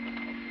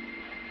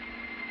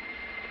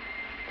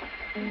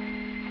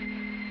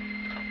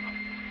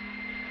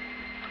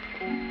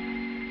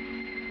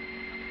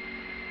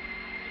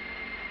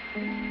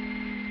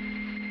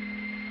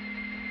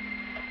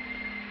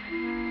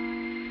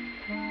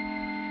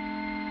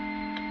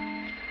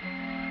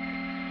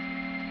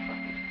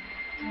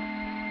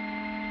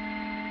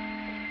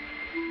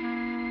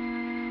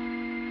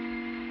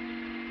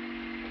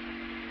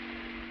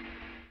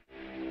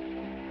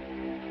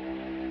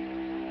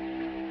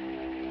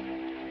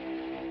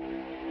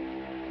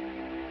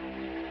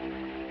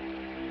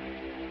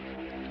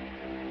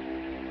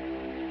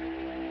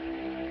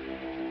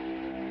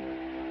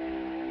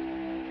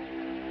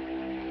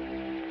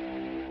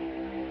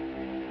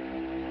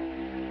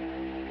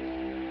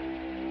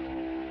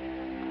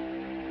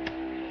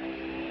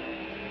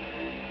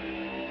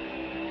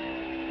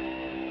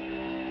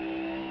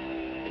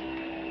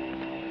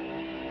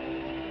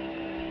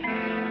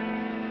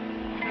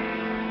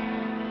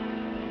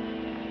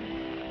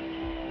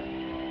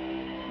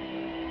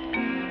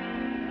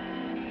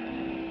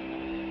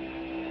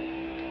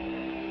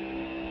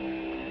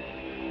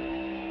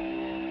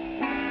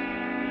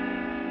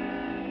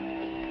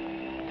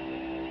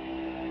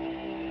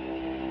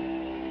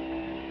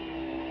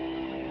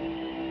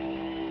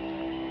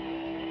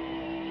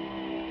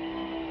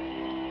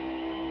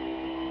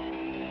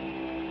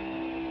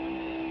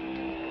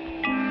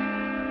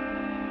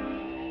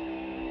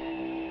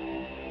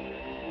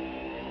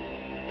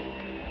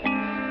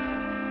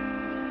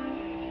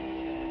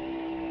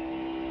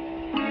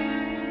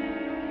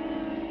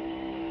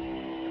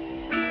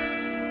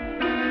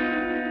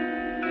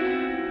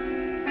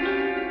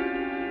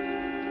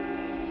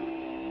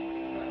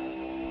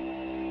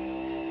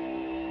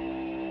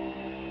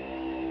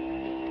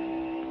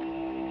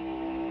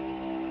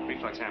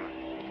 reflex hammer.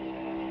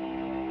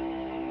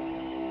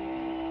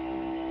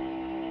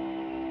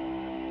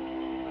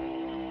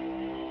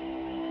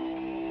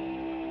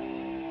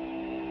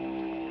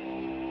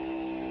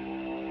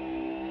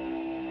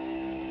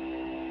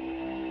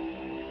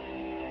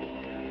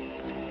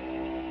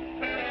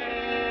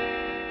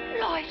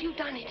 Lloyd, you've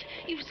done it.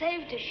 You've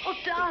saved us. Oh,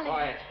 darling.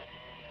 Quiet.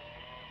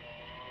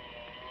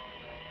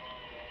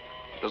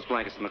 Those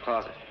blankets in the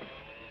closet.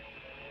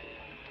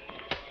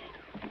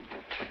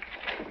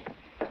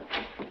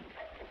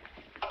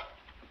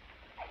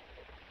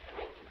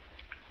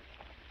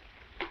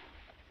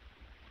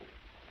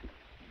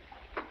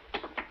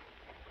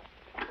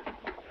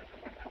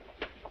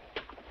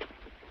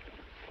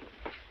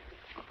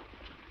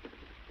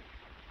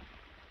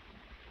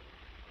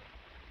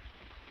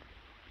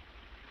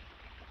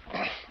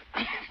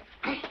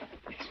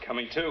 It's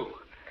coming too.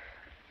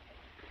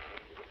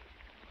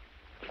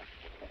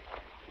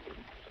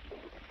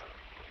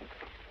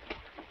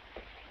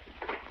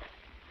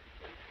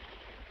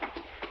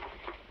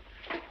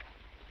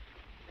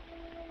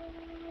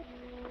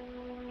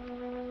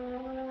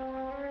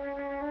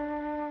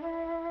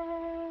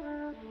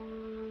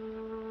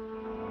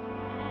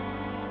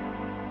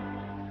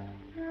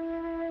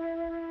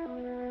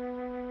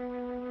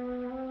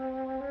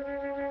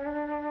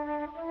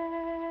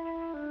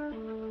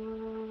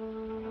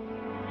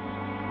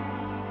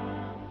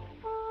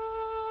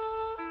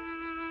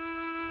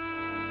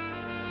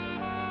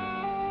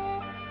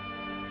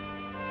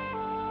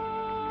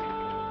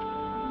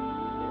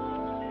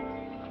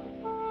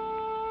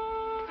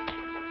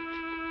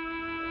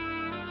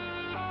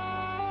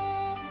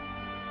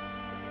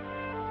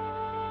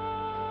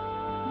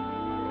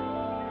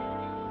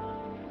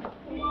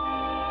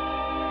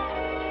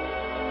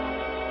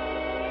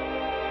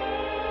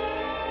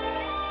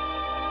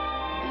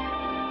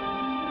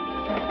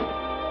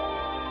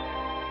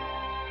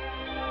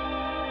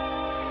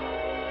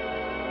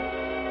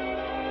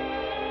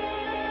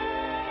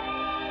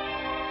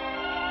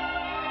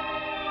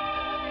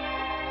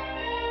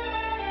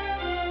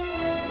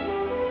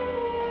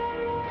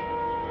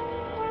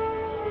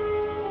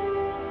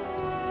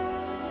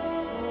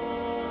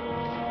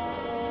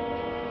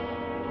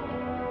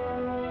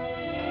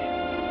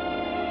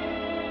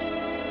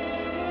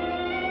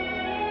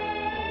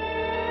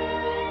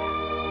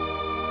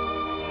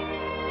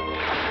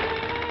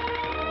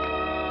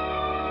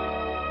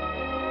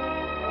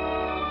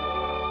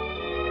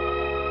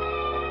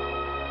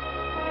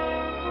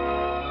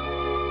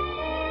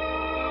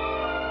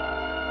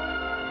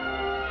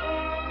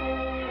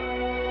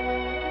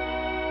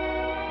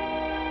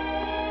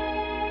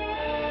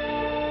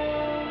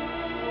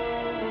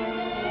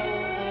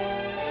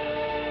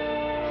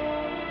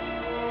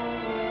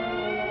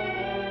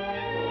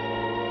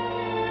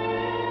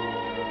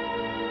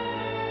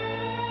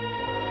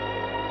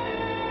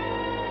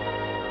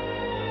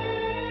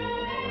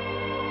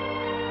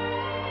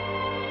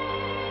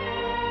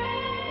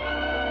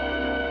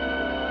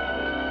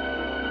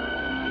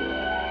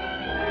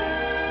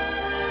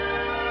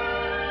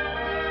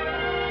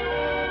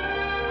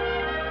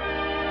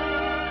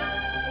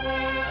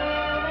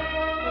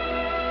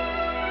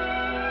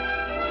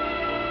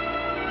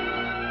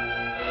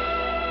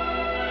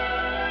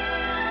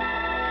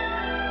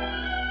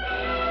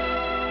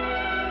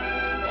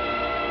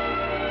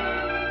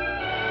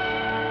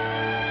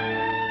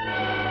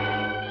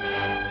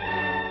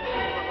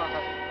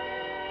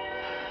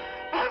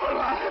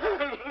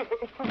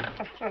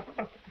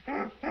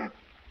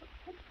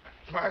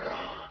 Michael.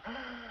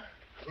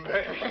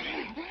 Baby.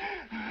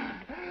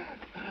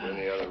 We're in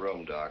the other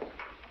room, Doc.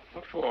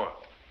 What for?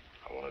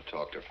 I want to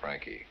talk to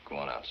Frankie. Go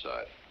on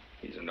outside.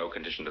 He's in no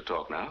condition to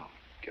talk now.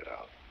 Get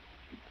out.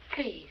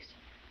 Please,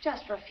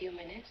 just for a few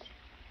minutes.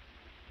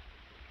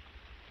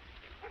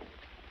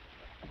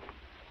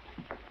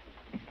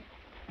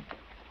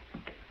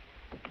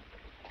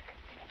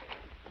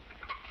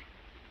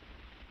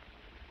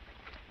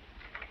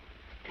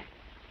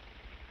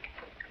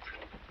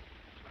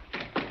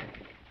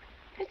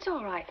 It's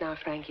all right now,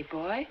 Frankie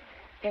boy.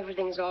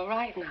 Everything's all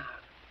right now.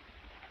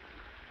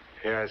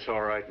 Yeah, it's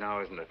all right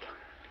now, isn't it?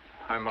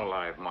 I'm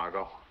alive,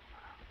 Margot.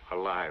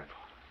 Alive.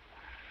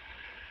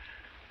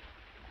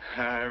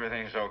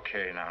 Everything's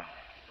okay now.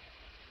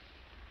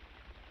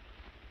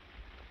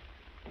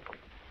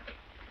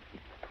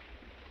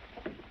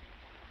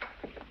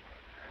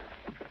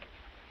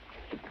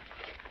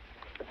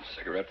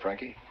 Cigarette,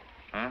 Frankie?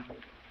 Huh?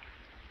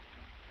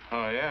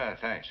 Oh, yeah,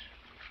 thanks.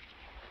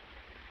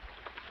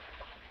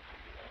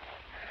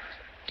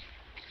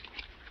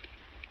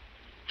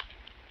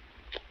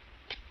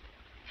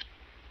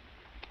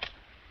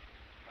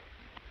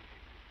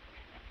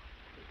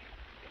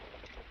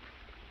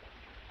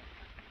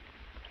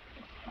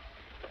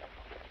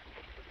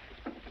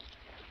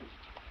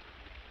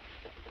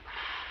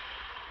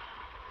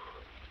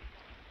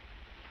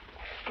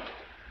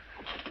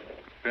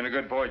 Been a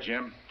good boy,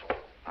 Jim.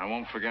 I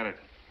won't forget it.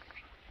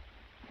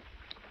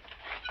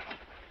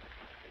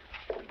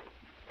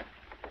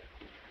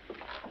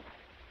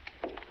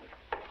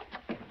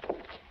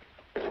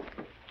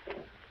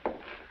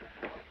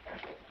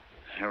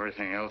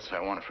 Everything else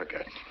I want to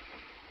forget.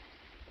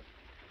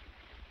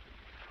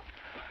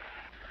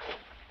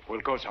 We'll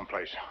go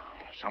someplace.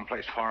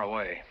 Someplace far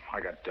away. I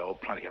got dough,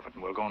 plenty of it,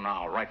 and we'll go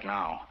now, right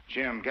now.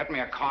 Jim, get me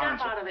a car.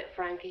 Snap out of it,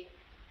 Frankie.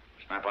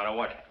 Snap out of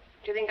what?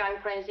 Do you think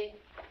I'm crazy?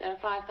 There are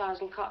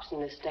 5,000 cops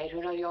in this state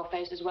who know your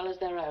face as well as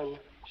their own.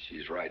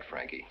 She's right,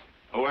 Frankie.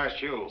 Who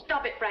asked you?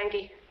 Stop it,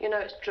 Frankie. You know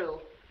it's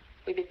true.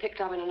 We'd be picked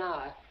up in an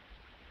hour.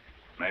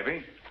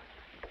 Maybe.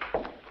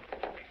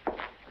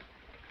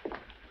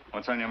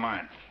 What's on your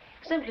mind?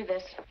 Simply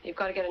this. You've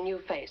got to get a new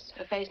face.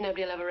 A face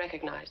nobody will ever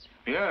recognize.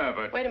 Yeah,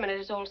 but... Wait a minute,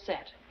 it's all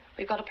set.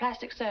 We've got a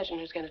plastic surgeon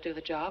who's going to do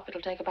the job.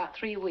 It'll take about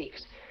 3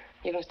 weeks.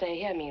 You can stay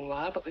here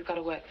meanwhile, but we've got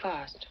to work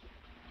fast.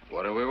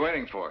 What are we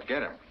waiting for?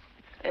 Get him.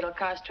 It'll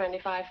cost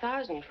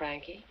 $25,000,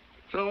 Frankie.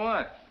 So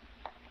what?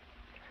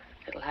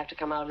 It'll have to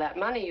come out of that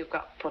money you've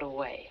got put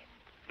away.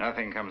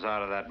 Nothing comes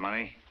out of that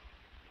money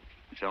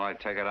until I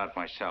take it out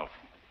myself.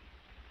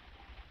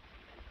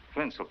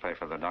 Vince will pay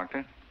for the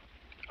doctor.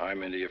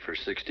 I'm into you for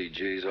 60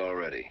 G's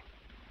already.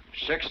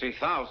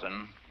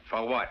 60,000?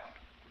 For what?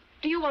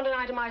 Do you want an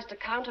itemized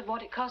account of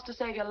what it cost to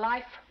save your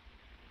life?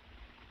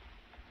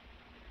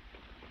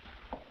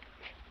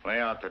 Lay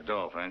out the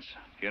dough, Vince.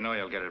 You know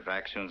you'll get it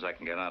back soon as I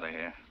can get out of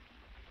here.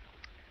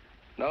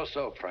 No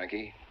soap,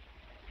 Frankie.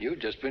 You've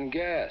just been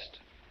gassed.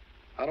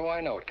 How do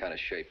I know what kind of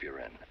shape you're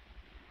in?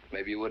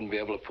 Maybe you wouldn't be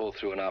able to pull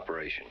through an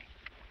operation.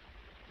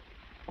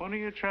 What are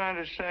you trying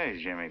to say,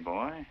 Jimmy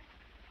boy?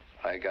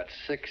 I got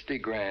 60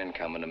 grand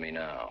coming to me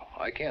now.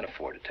 I can't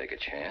afford to take a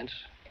chance.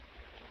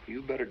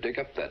 You better dig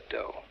up that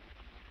dough.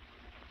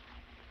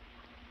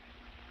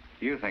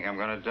 You think I'm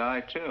going to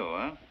die too,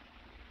 huh?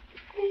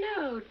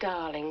 No,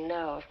 darling,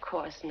 no, of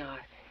course not.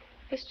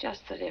 It's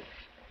just that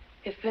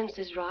if Vince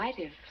is right,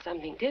 if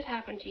something did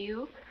happen to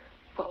you,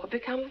 what would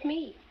become of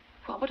me?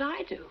 What would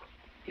I do?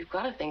 You've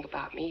got to think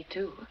about me,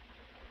 too.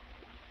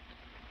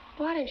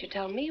 Why don't you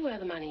tell me where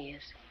the money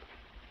is?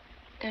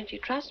 Don't you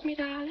trust me,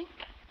 darling?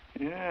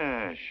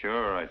 Yeah,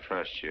 sure, I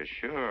trust you,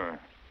 sure.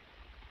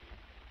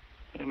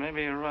 Yeah,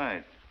 maybe you're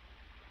right.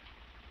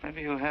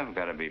 Maybe you have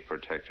got to be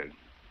protected.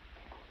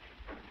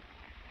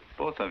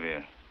 Both of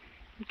you,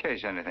 in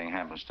case anything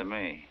happens to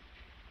me.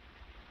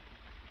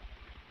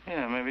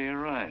 Yeah, maybe you're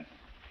right.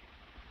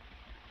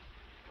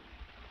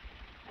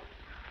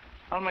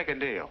 I'll make a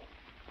deal.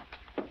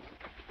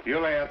 You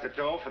lay out the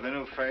dough for the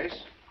new face.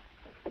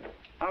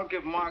 I'll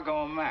give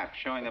Margot a map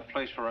showing the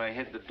place where I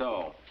hid the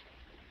dough.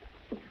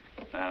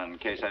 And in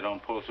case I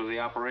don't pull through the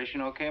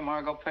operation, okay,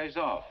 Margot pays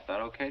off. Is that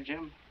okay,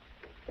 Jim?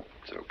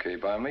 It's okay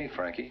by me,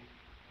 Frankie.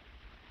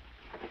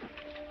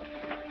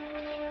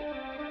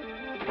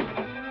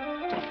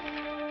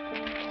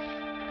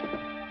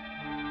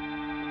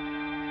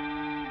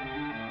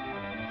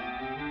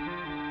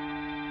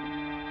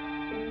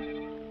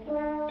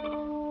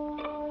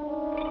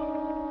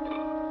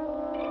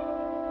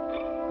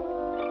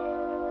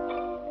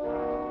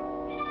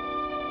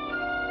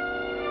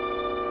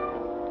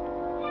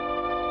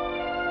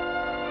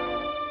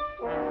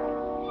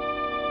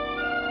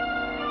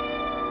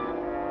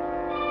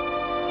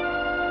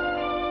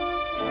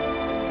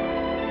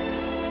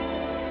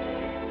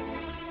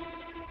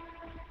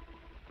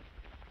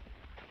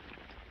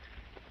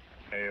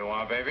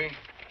 Baby,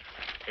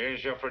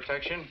 here's your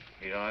protection.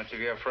 You don't have to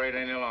be afraid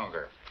any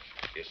longer.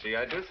 You see,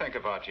 I do think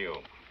about you.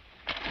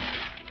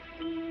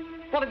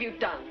 What have you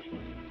done?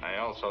 I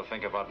also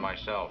think about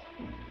myself.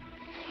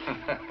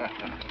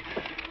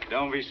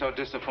 Don't be so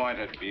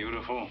disappointed,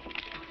 beautiful.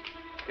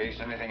 In case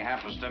anything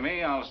happens to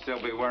me, I'll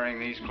still be wearing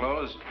these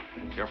clothes.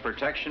 Your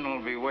protection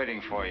will be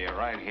waiting for you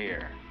right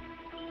here.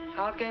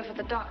 I'll go for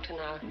the doctor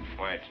now.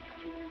 Wait.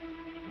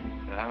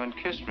 You haven't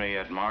kissed me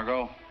yet,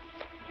 Margot.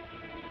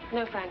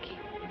 No, Frankie.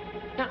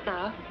 Not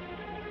now.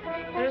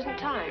 There isn't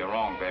time. You're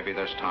wrong, baby.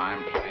 There's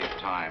time. Plenty of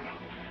time.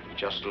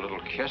 Just a little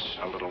kiss,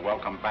 a little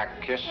welcome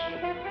back kiss.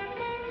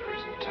 There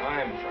isn't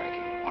time,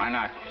 Frankie. Why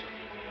not?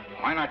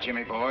 Why not,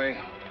 Jimmy boy?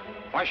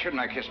 Why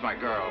shouldn't I kiss my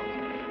girl?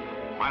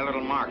 My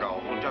little Margot,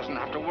 who doesn't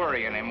have to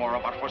worry anymore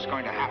about what's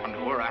going to happen to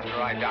her after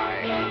I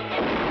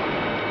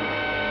die.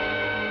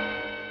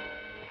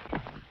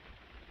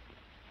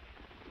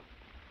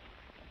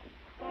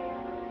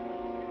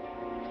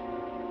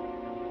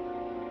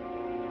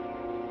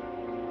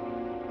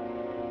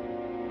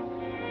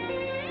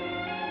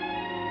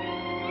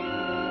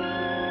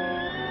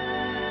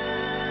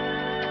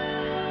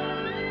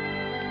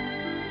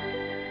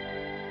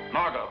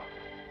 Margot.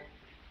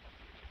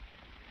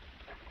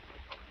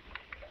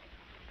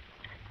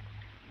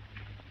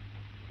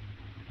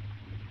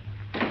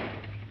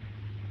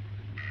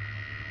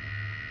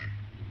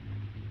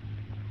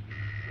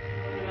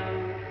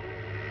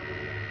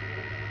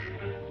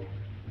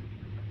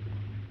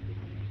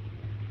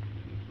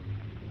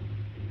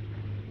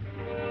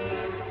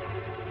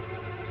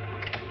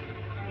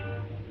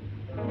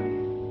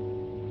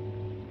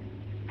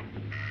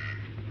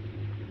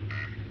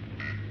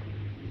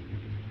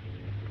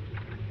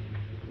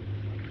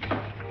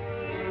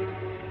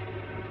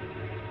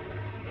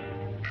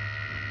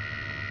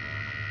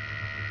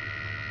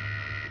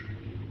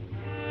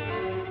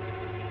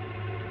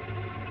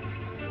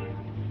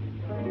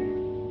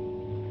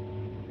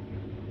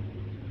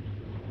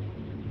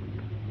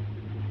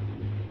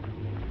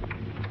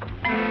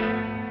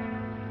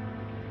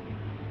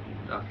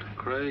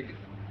 Craig.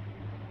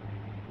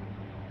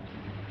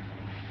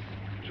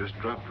 Just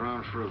dropped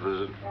around for a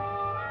visit.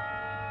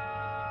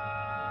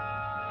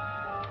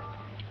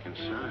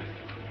 Inside.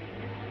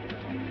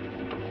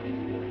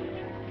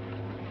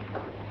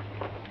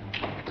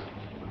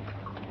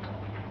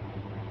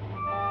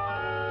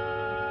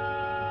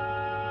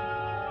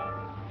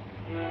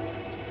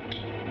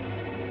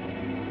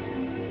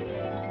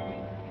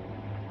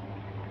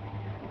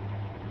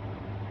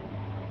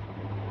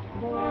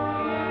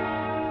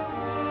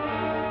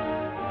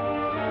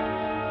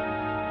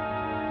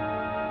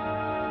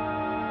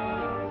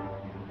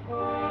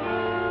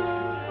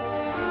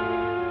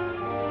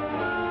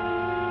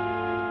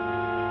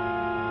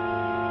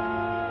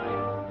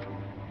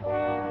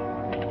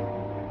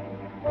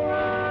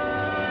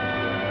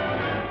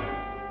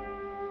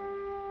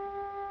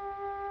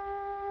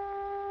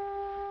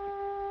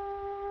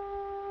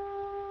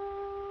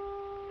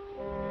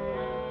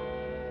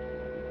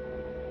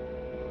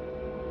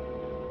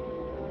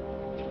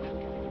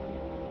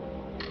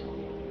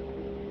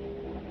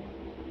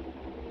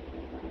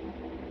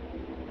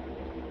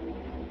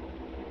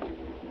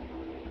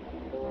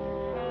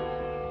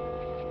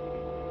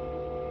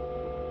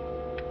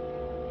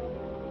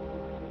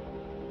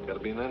 Gotta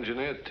be an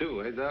engineer,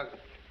 too, eh, Doc?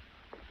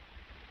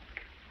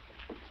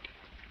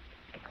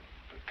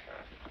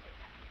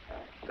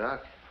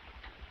 Doc?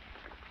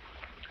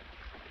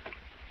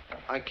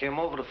 I came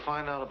over to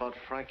find out about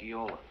Frankie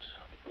Owens.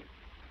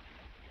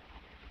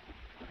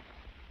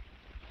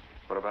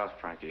 What about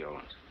Frankie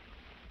Owens?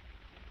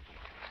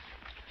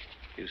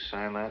 You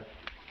sign that?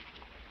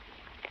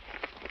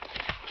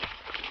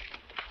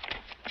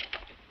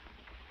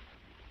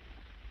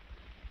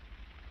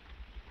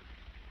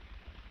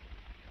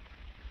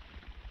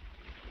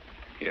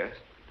 Yes?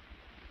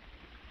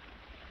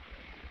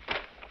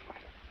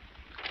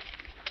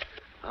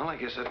 Well, I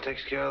guess that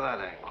takes care of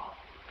that angle.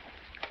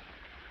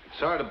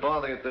 Sorry to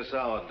bother you at this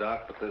hour,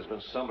 Doc, but there's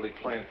been somebody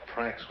playing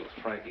pranks with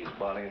Frankie's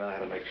body, and I had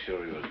to make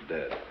sure he was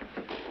dead.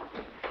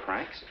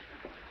 Pranks?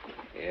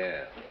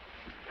 Yeah.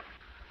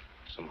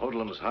 Some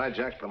hoodlums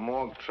hijacked the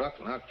morgue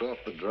truck, knocked off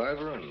the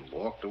driver, and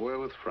walked away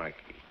with Frankie.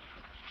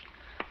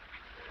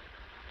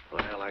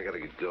 Well, I gotta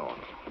get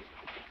going.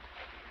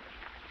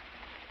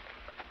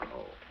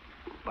 Oh,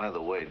 by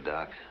the way,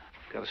 Doc,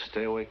 got a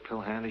stay-awake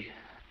pill handy?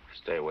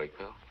 Stay-awake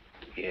pill?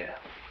 Yeah.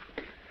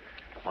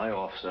 My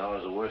office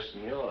hours are worse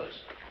than yours.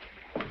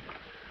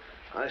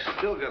 I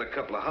still got a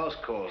couple of house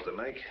calls to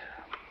make.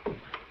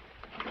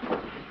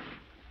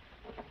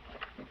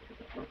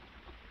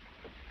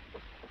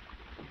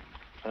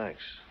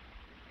 Thanks.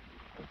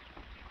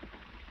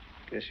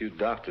 Guess you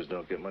doctors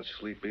don't get much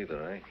sleep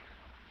either,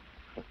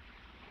 eh?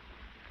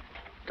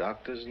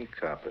 Doctors and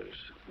coppers.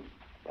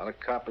 A lot of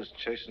coppers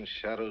chasing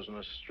shadows in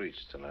the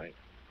streets tonight.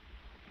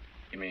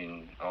 You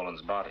mean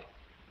Olin's body?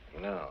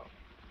 No,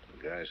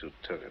 the guys who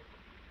took it.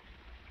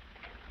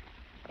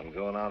 I'm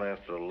going out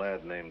after a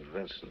lad named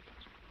Vincent.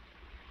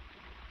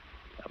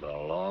 I've been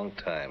a long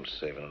time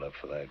saving it up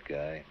for that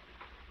guy.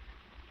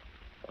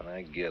 When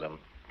I get him,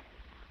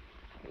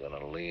 I'm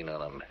gonna lean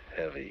on him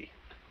heavy.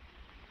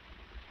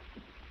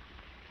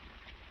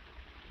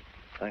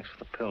 Thanks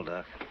for the pill,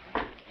 Doc.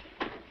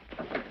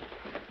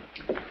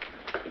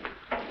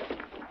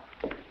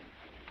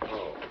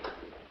 Oh,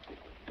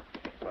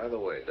 by the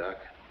way, Doc,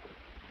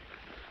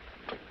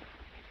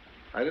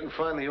 I didn't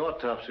find the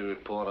autopsy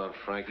report on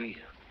Frankie.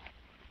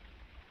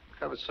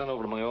 Have it sent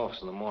over to my office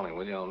in the morning,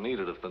 will you? I'll need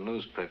it if the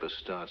newspaper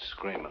starts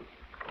screaming.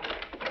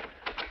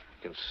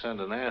 You can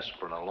send an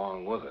aspirin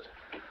along with it.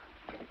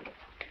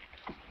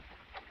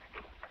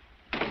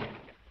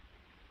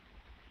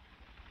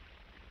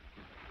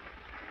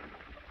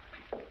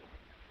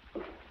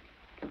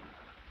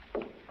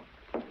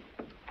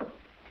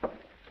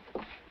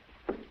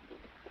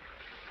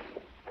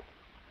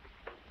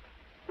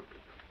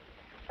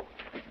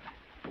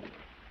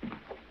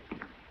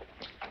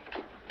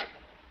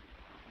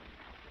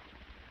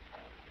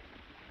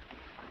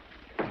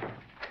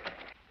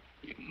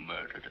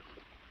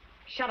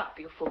 Shut up,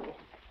 you fool.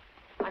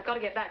 I've got to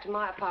get back to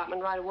my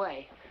apartment right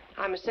away.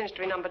 I'm a cinch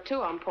to be number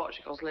 2 on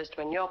Portugal's list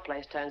when your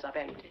place turns up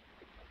empty.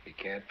 You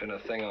can't pin a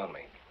thing on me.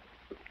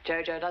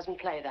 Jojo doesn't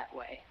play that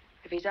way.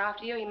 If he's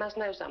after you, he must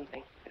know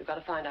something. We've got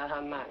to find out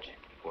how much.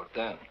 What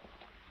then?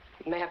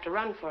 You may have to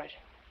run for it.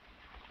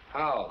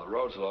 How? The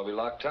roads will all be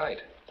locked tight.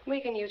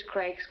 We can use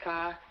Craig's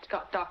car. It's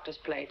got doctor's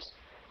plates.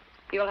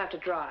 You'll have to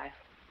drive.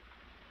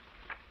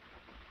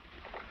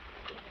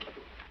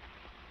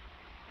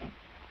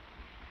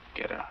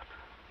 Get out.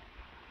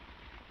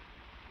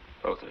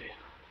 Both of you.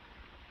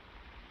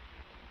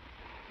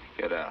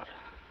 Get out.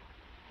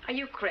 Are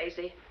you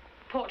crazy?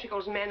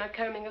 Portugal's men are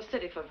combing the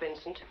city for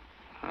Vincent.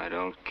 I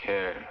don't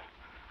care.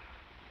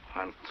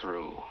 I'm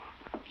through.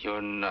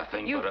 You're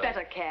nothing You but a...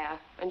 better care,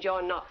 and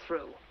you're not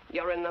through.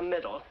 You're in the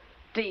middle,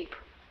 deep,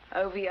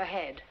 over your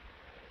head.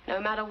 No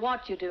matter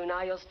what you do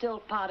now, you're still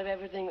part of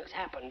everything that's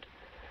happened.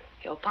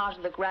 You're part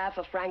of the grab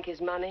for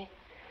Frankie's money.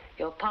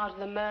 You're part of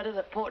the murder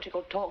that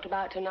Portugal talked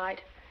about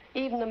tonight.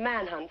 Even the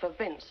manhunt for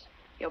Vince.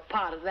 You're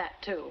part of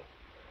that, too.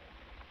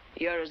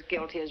 You're as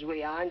guilty as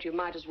we are, and you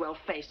might as well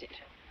face it.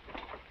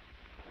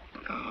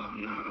 Oh,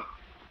 no.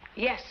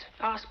 Yes,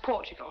 ask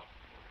Portugal.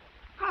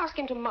 Ask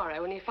him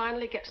tomorrow when he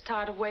finally gets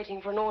tired of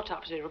waiting for an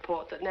autopsy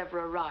report that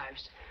never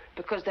arrives,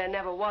 because there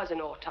never was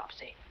an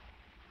autopsy.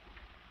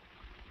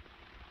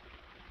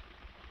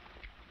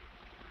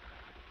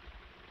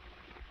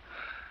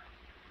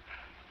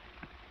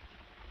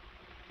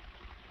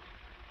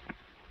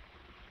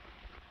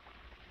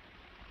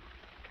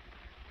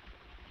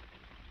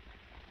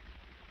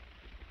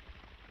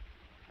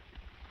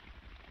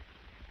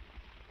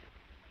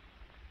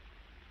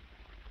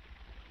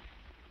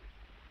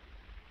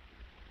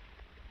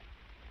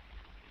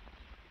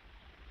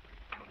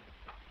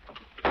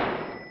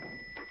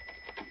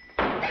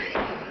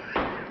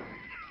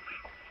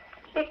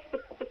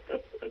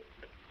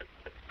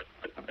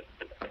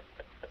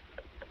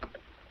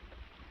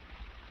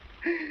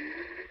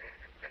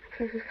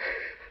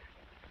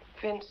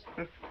 Vince,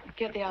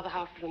 get the other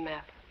half of the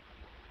map.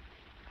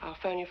 I'll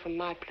phone you from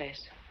my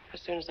place as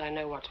soon as I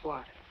know what's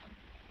what.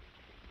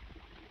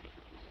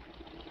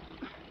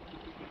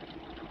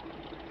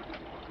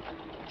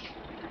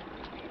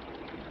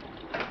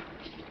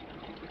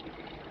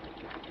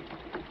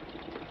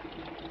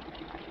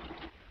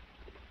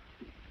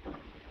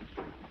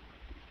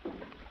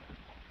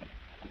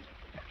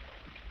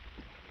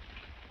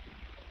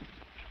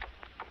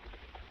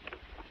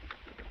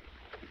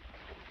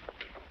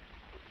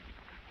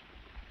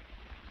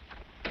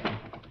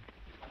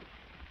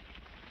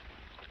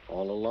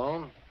 All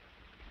alone?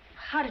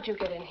 How did you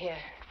get in here?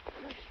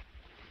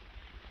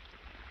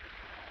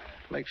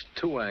 Makes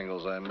 2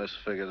 angles I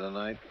misfigured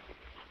tonight.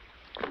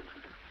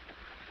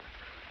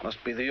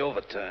 Must be the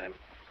overtime.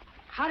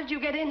 How did you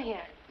get in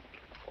here?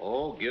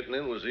 Oh, getting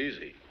in was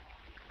easy.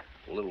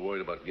 A little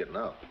worried about getting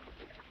out.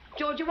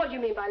 Georgia, what do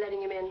you mean by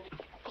letting him in?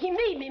 He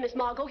made me, Miss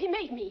Margot. He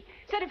made me.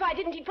 Said if I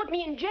didn't, he'd put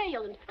me in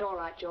jail. And all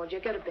right, Georgia,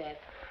 go to bed.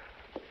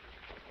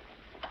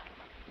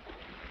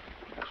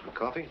 Some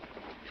coffee?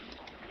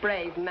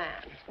 Brave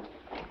man.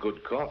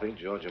 Good coffee.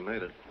 Georgia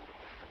made it.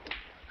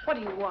 What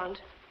do you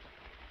want?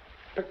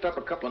 Picked up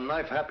a couple of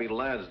knife-happy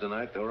lads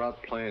tonight. They were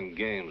out playing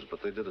games,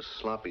 but they did a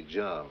sloppy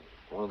job.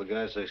 One of the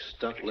guys they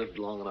stuck lived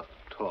long enough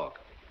to talk.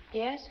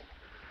 Yes?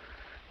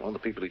 One of the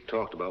people he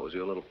talked about was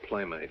your little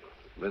playmate,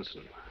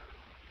 Vincent.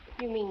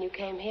 You mean you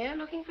came here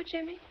looking for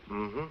Jimmy?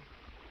 Mm-hmm.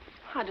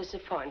 How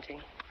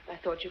disappointing. I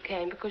thought you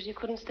came because you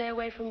couldn't stay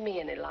away from me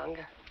any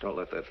longer. Don't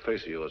let that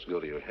face of yours go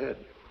to your head.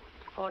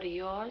 Or to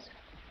yours?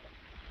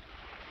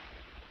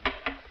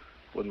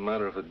 Wouldn't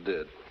matter if it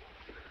did.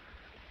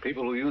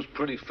 People who use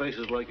pretty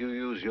faces like you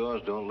use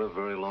yours don't live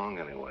very long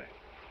anyway.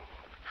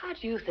 How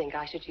do you think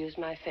I should use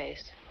my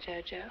face,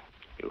 Jojo?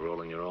 You're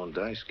rolling your own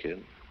dice,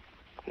 kid.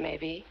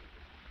 Maybe.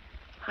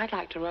 I'd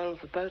like to roll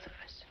for both of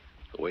us.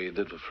 The way you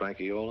did for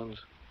Frankie Olins?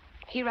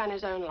 He ran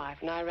his own life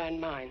and I ran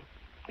mine.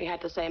 We had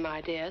the same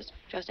ideas,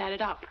 just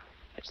added up.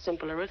 It's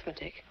simple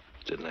arithmetic.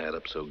 Didn't add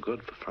up so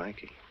good for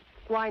Frankie.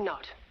 Why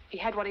not? He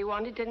had what he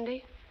wanted, didn't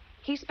he?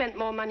 He spent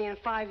more money in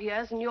 5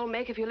 years than you'll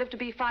make if you live to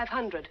be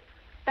 500.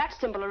 That's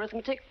simple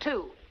arithmetic,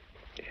 too.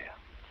 Yeah.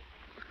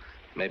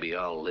 Maybe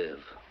I'll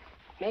live.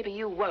 Maybe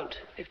you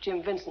won't if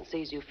Jim Vincent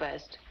sees you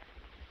first.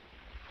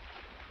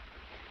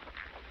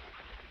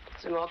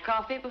 Some more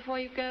coffee before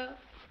you go?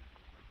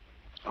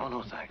 Oh,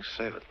 no, thanks.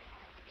 Save it.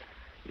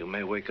 You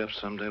may wake up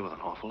someday with an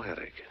awful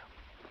headache.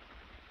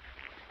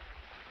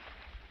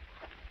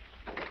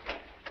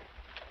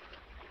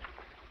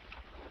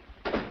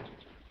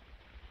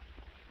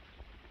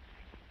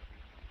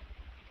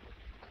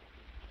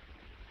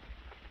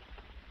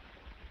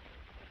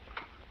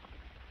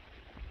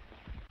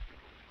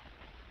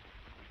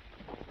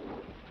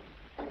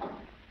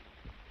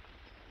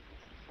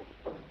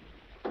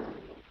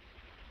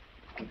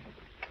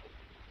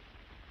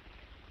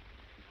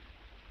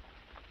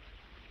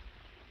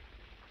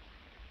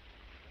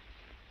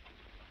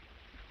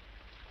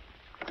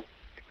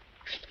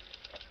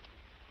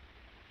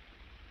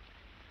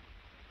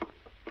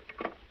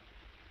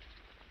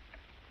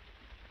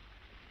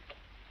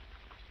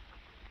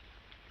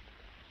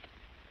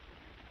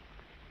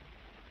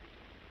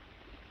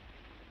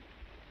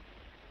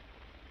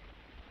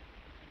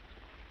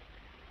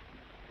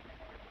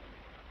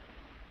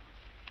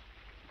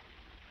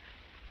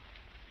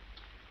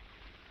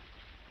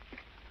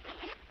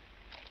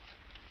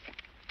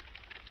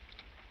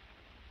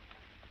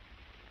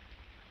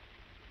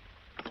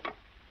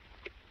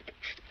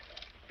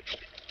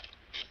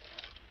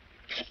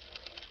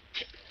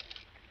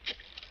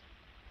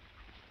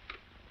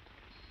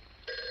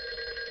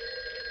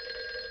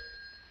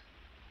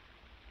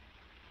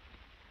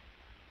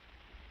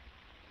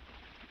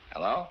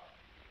 Hello?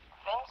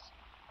 Vince?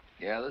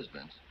 Yeah, this is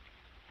Vince.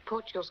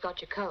 Portugal's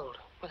got you cold.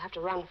 We'll have to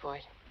run for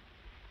it.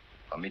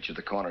 I'll meet you at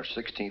the corner of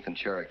 16th and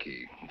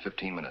Cherokee in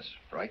 15 minutes,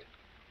 right?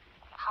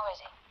 How is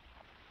he?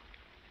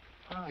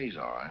 Oh, he's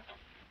all right.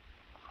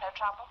 No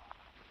trouble?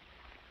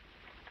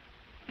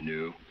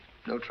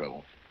 No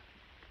trouble.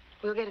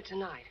 We'll get it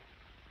tonight.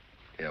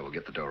 Yeah, we'll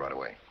get the dough right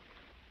away.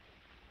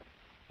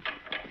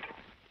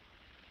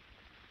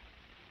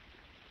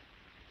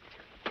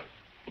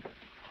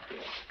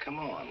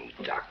 Come on,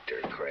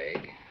 Dr.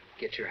 Craig.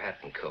 Get your hat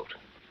and coat.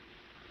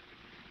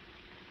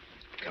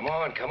 Come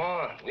on, come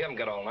on. We haven't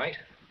got all night.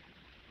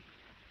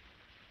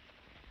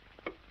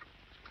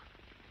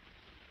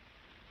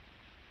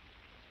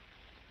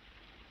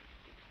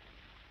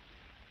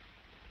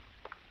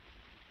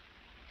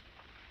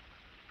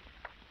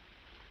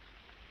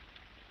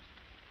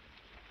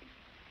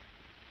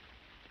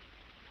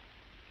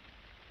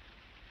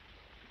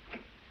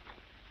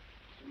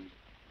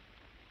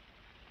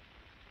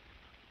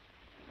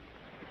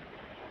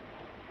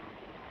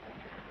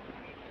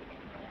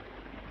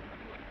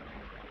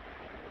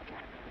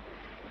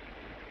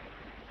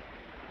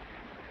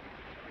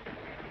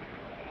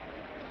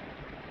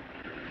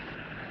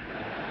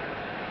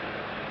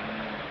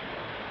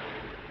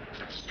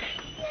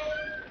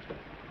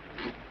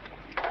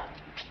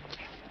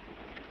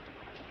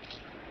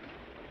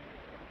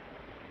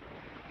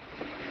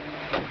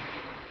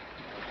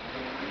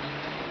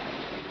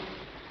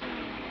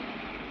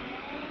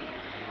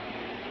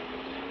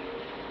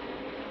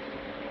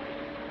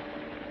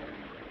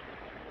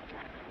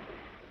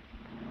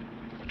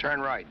 Turn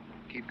right.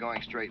 Keep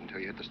going straight until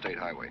you hit the state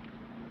highway. You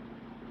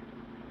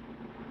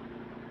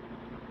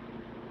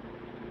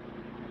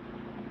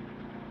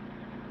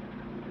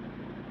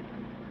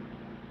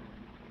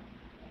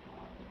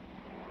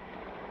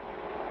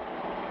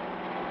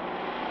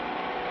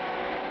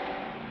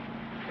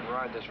can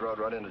ride this road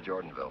right into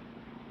Jordanville.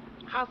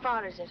 How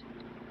far is it?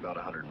 About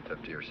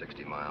 150 or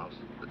 60 miles.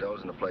 The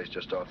doe's in a place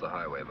just off the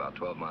highway, about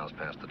 12 miles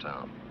past the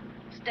town.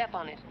 Step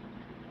on it.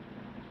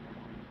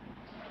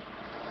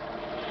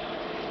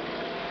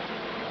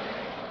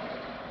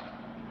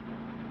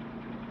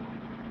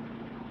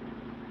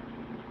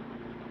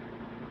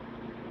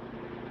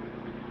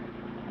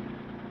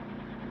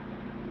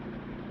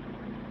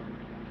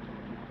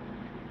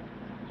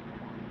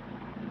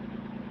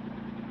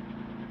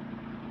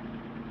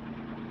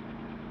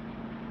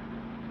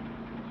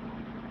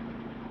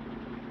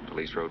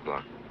 Police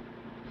roadblock.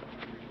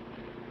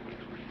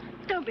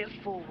 Don't be a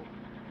fool.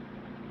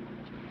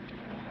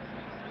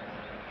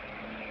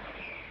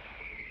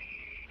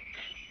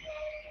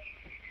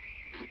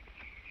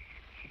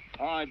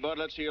 All right, Bud,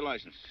 let's see your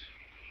license.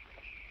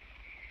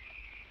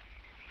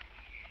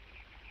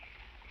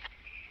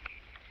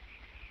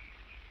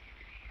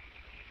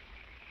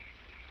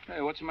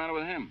 Hey, what's the matter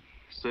with him?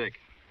 Sick.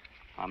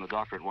 I'm the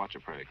doctor at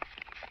Watchaprague.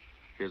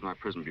 Here's my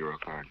prison bureau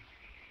card.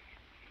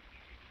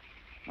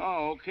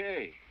 Oh,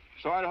 okay.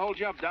 Sorry to hold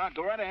you up, Doc.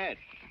 Go right ahead.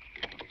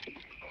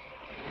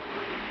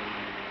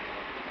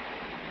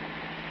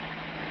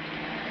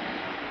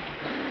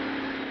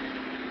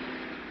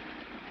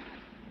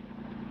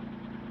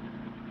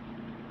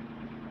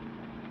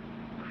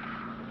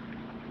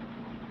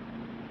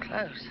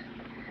 Close.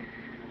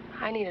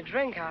 I need a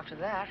drink after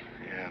that.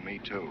 Yeah,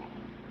 me too.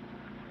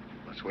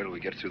 Let's wait till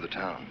we get through the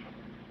town.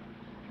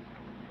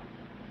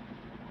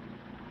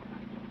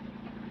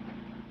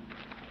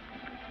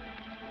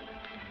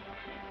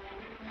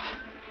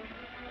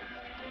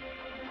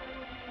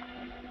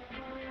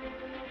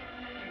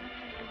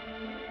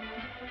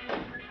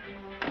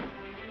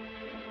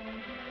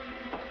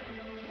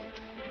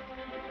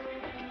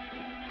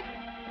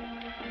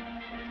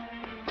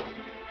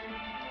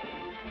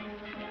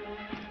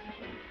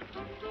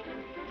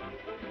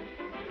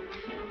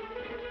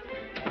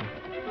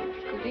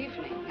 Good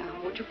evening.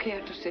 Now, would you care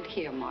to sit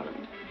here,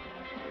 Marlon?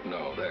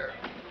 No, there.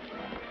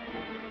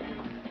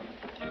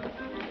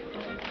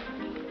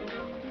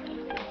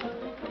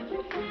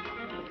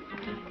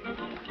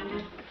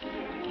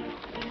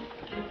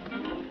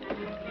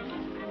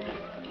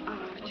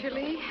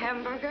 Chili,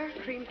 hamburger,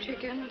 cream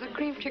chicken. The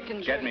cream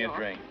chicken's Get me a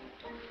ready.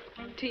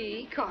 drink.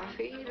 Tea,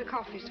 coffee. The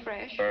coffee's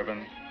fresh.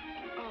 Bourbon.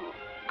 Oh,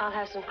 I'll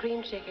have some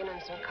cream chicken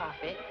and some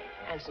coffee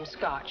and some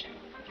scotch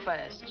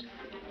first.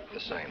 The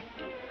same.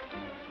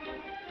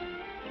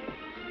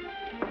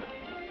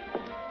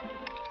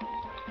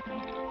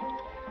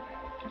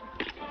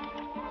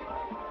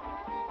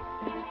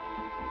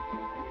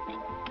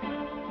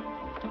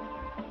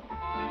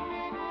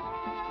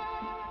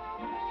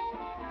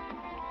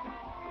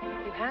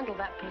 You handled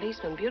that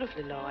policeman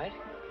beautifully, Lloyd.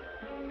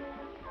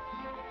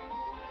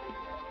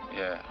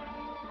 Yeah.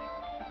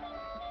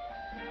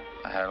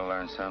 I had to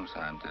learn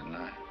sometime, didn't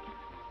I?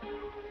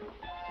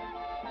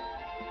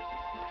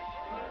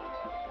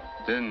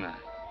 Didn't I?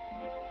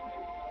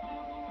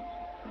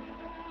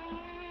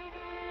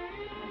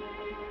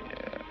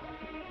 Yeah.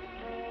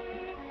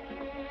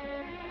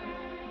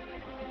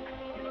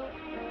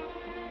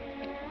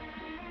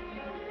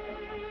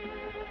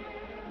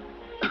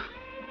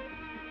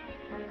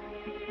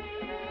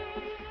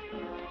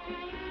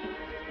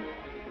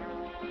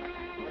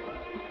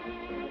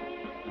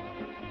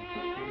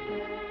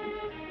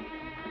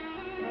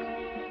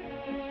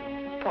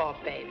 Poor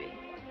baby.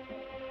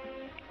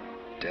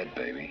 Dead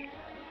baby.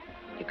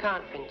 You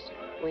can't, Vincent.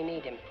 We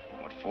need him.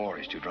 What for?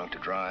 He's too drunk to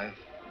drive.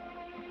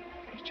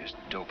 He's just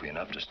dopey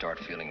enough to start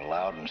feeling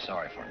loud and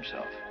sorry for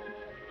himself.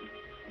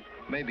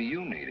 Maybe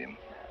you need him.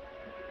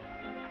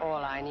 All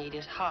I need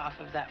is half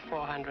of that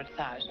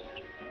 400,000.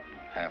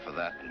 Half of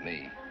that and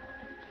me.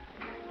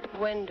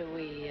 When do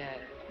we,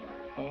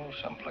 Oh,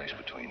 someplace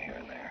between here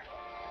and there.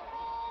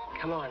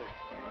 Come on.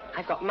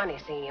 I've got money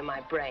singing in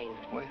my brain.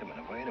 Wait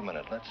a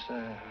minute. Let's,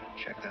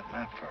 check that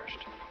map first.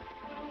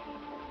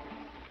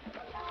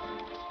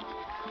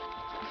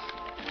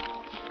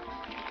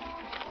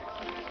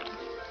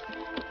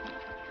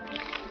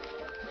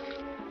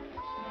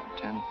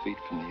 Feet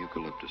from the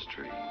eucalyptus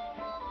tree.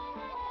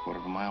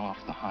 Quarter of a mile off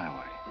the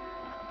highway.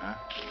 Huh?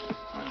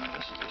 Oh,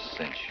 this is a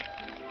cinch.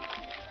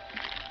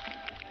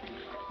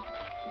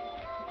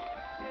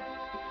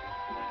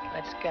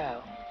 Let's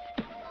go.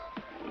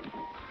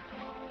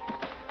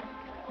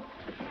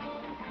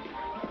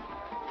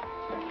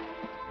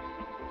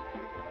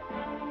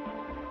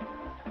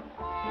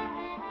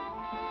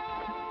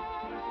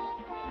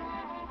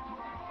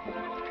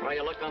 Try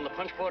your luck on the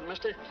punch board,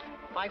 mister.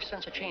 5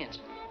 cents a chance.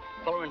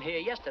 Feller in here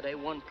yesterday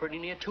won pretty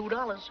near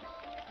 $2.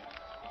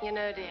 You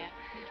know, dear,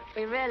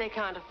 we really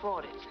can't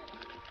afford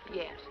it.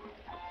 Yet.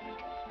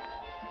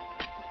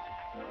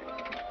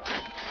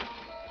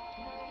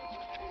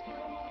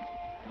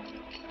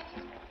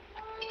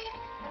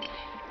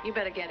 You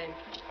better get in.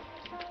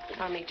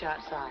 I'll meet you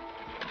outside.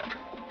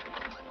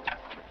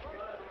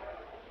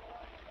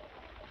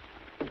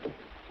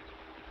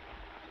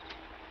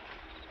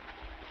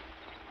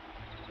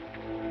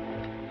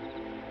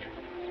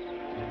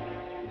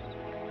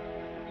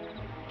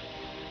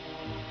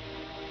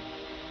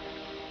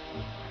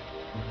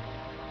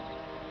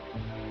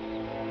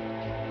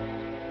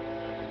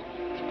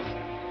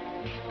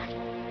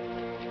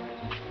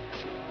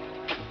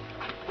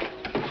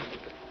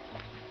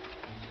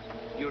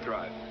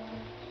 Drive.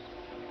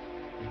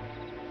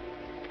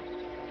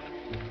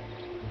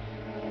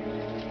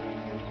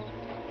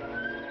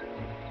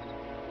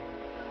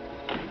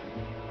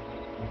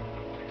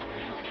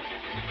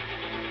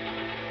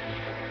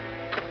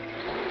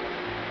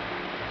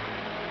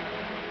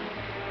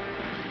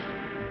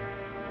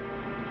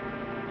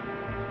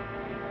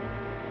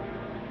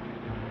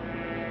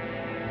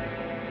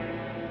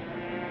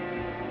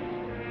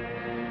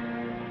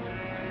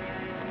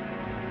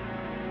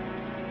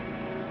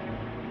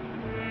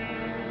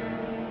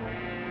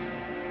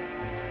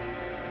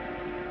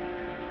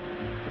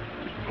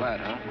 Flat,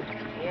 huh?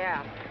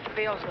 Yeah,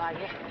 feels like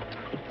it.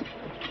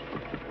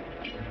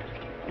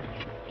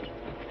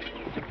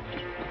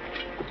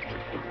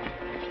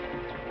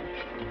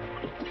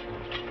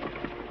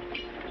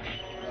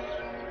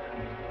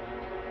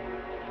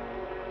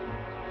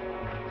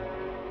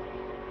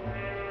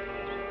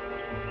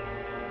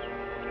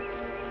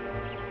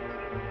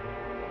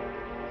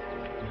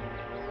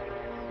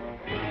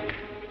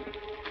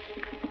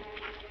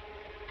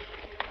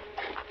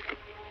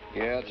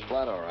 Yeah, it's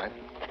flat, all right.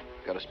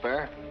 Got a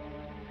spare?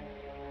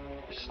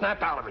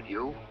 Snap out of it,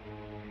 you.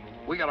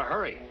 We gotta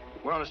hurry.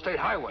 We're on a state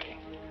highway.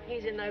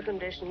 He's in no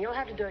condition. You'll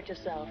have to do it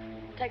yourself.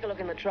 Take a look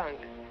in the trunk.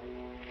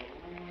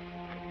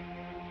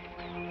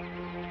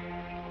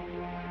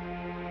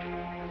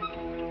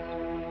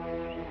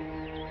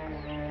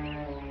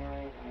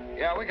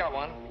 Yeah, we got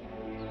one.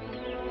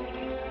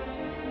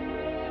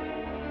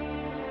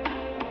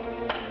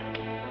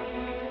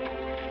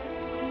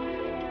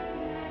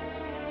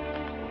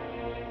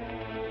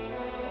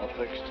 All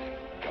fixed.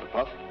 Got a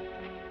puff?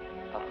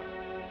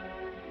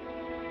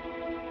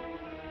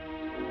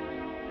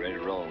 Ready to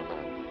roll in a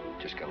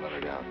minute. Just gotta let her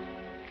down.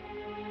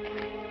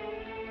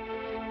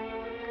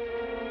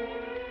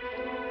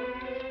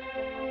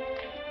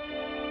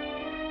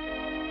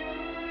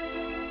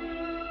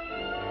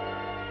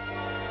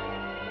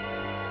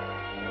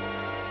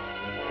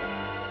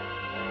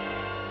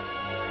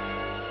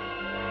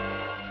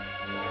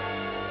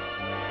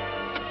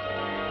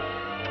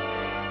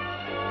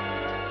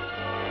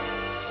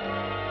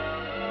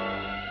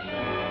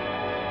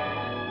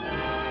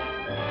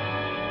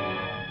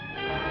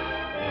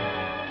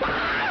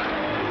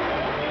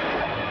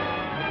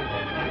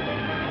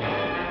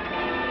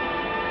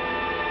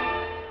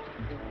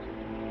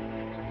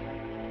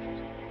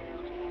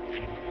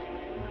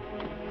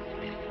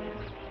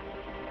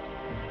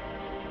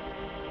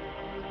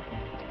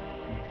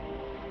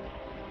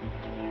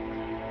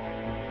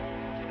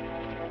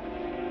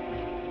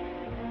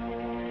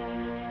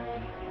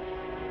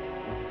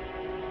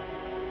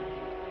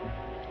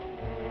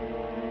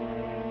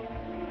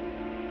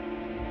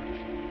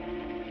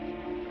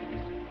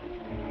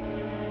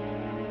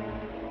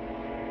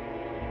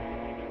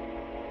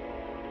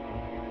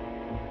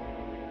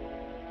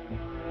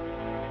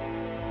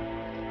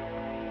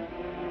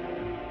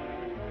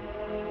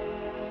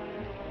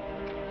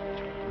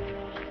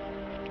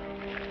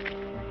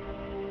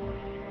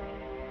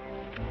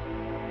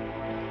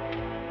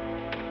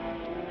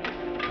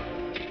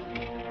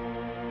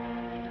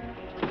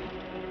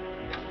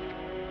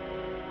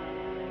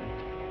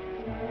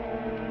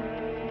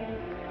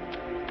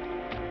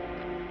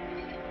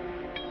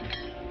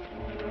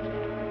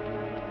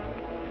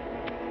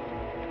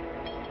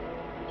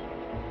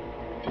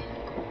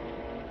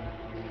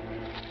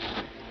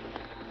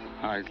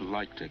 I'd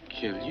like to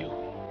kill you.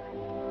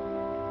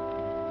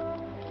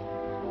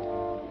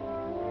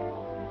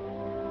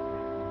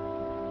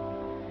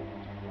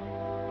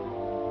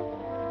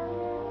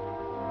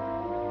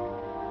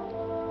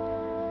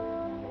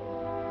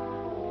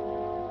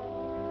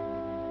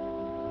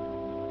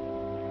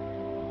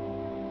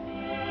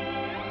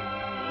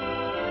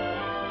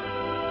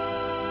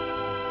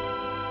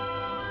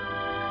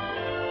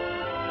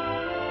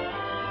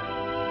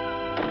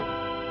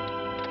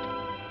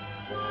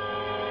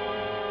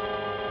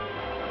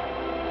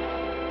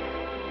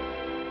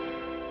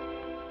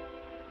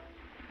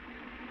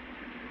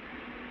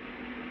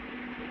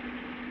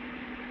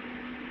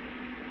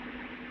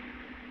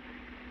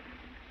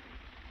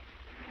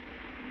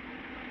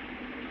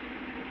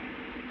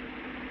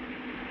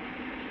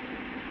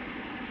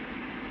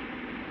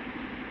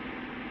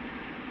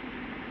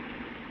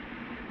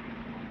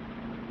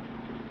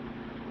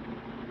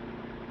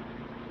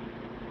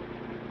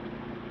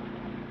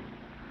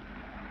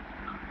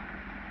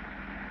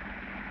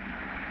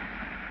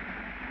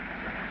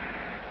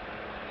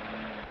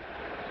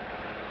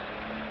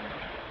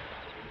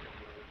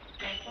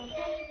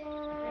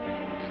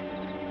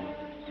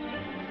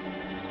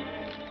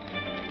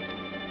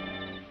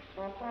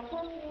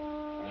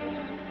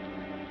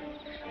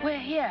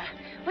 here.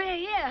 We're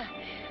here.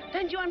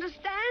 Don't you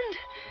understand?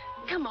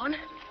 Come on,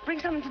 bring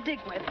something to dig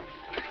with.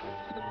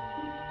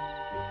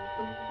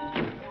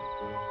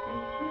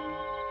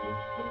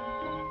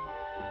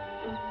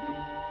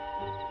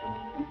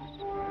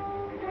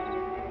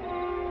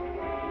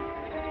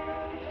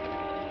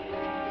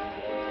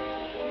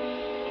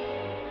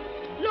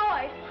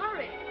 Lloyd,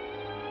 hurry.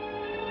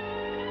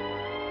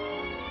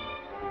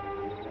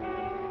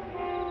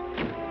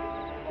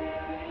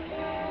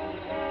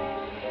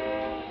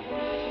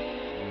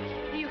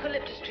 The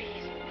eucalyptus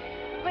trees.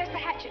 Where's the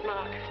hatchet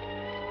mark?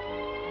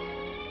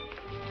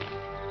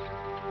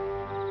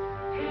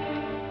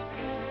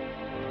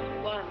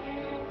 One,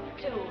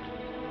 two,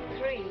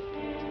 three,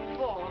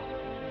 4,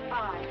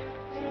 5,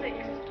 6,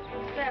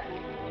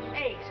 7,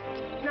 8,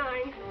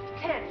 9,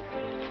 10.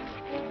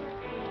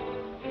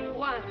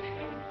 1,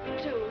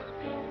 2,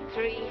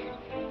 3,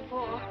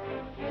 4,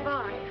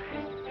 5.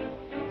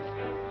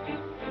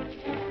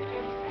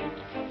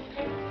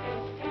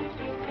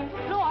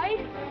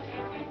 Lloyd,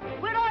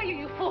 where are you,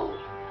 you fool?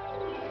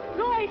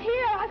 Lloyd,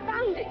 here, I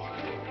found it.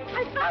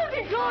 I found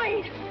it,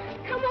 Lloyd.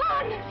 Come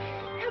on,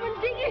 come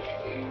and dig it.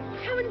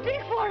 Come and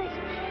dig for it.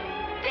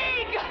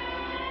 Dig!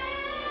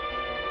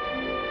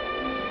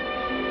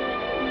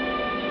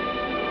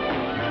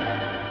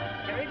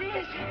 There it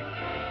is,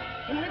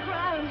 in the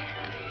ground.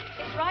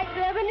 It's right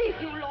there beneath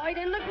you, Lloyd,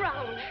 in the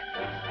ground.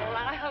 All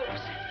our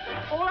hopes,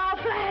 all our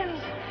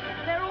plans,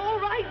 they're all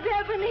right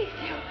there beneath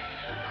you.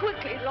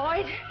 Quickly,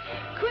 Lloyd,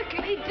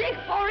 quickly, dig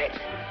for it.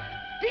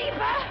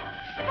 Deeper,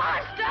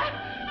 faster,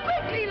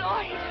 quickly,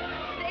 Lloyd.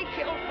 They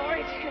killed for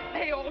it.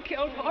 They all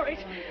killed for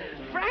it.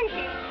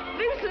 Frankie,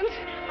 Vincent,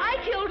 I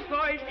killed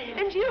for it.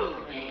 And you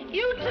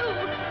too,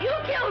 you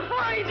killed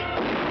for it.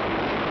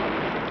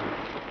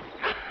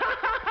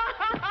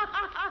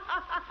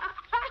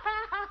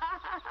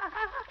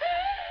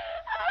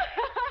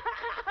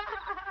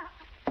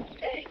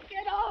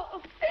 Get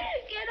off.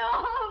 Get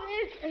off.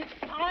 It's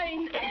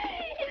mine.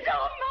 It's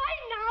all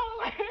mine now.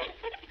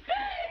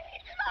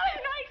 It's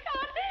mine. I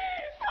can't.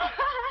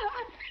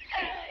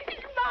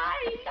 It's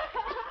mine.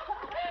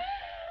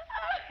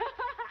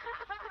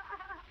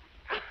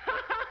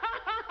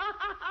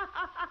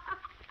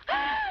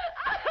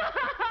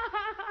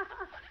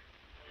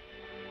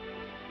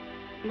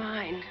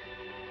 Mine.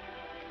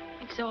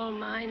 It's all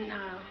mine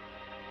now.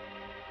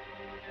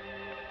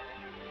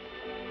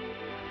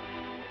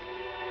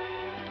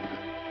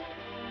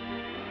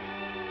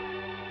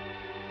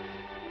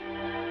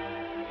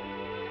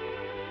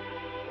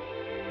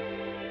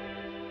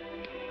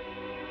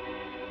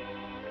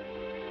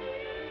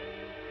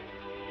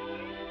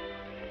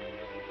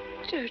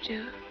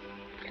 Jojo,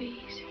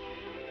 please.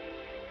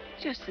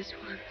 Just this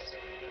once.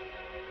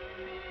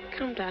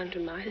 Come down to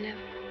my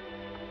level.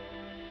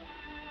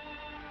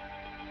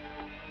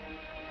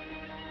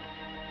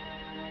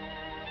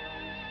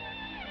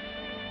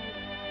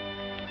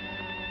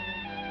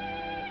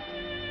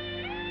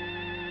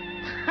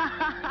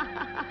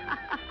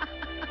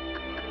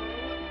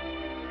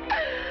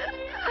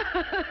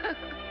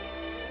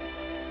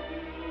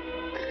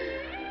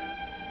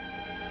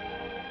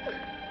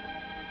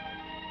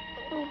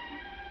 Oh.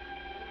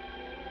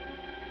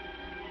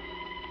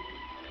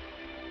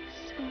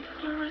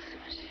 Simple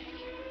arithmetic.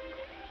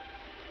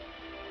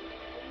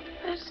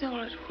 That's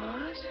all it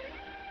was.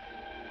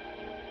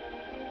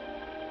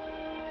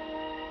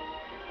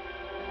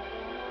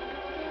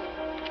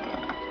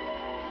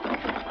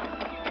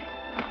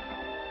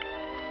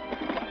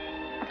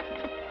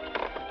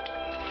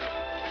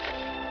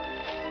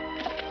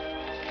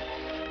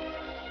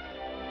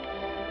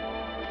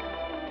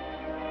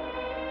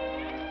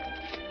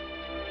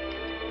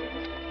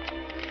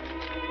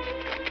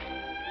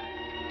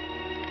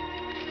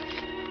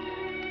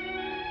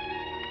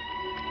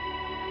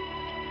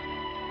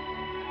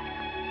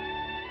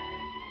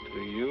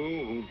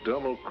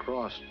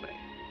 Double-crossed me.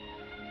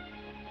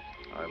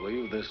 I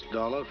leave this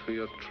dollar for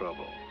your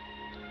trouble.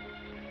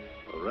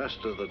 The rest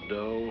of the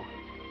dough,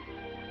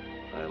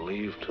 I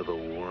leave to the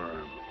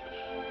worm.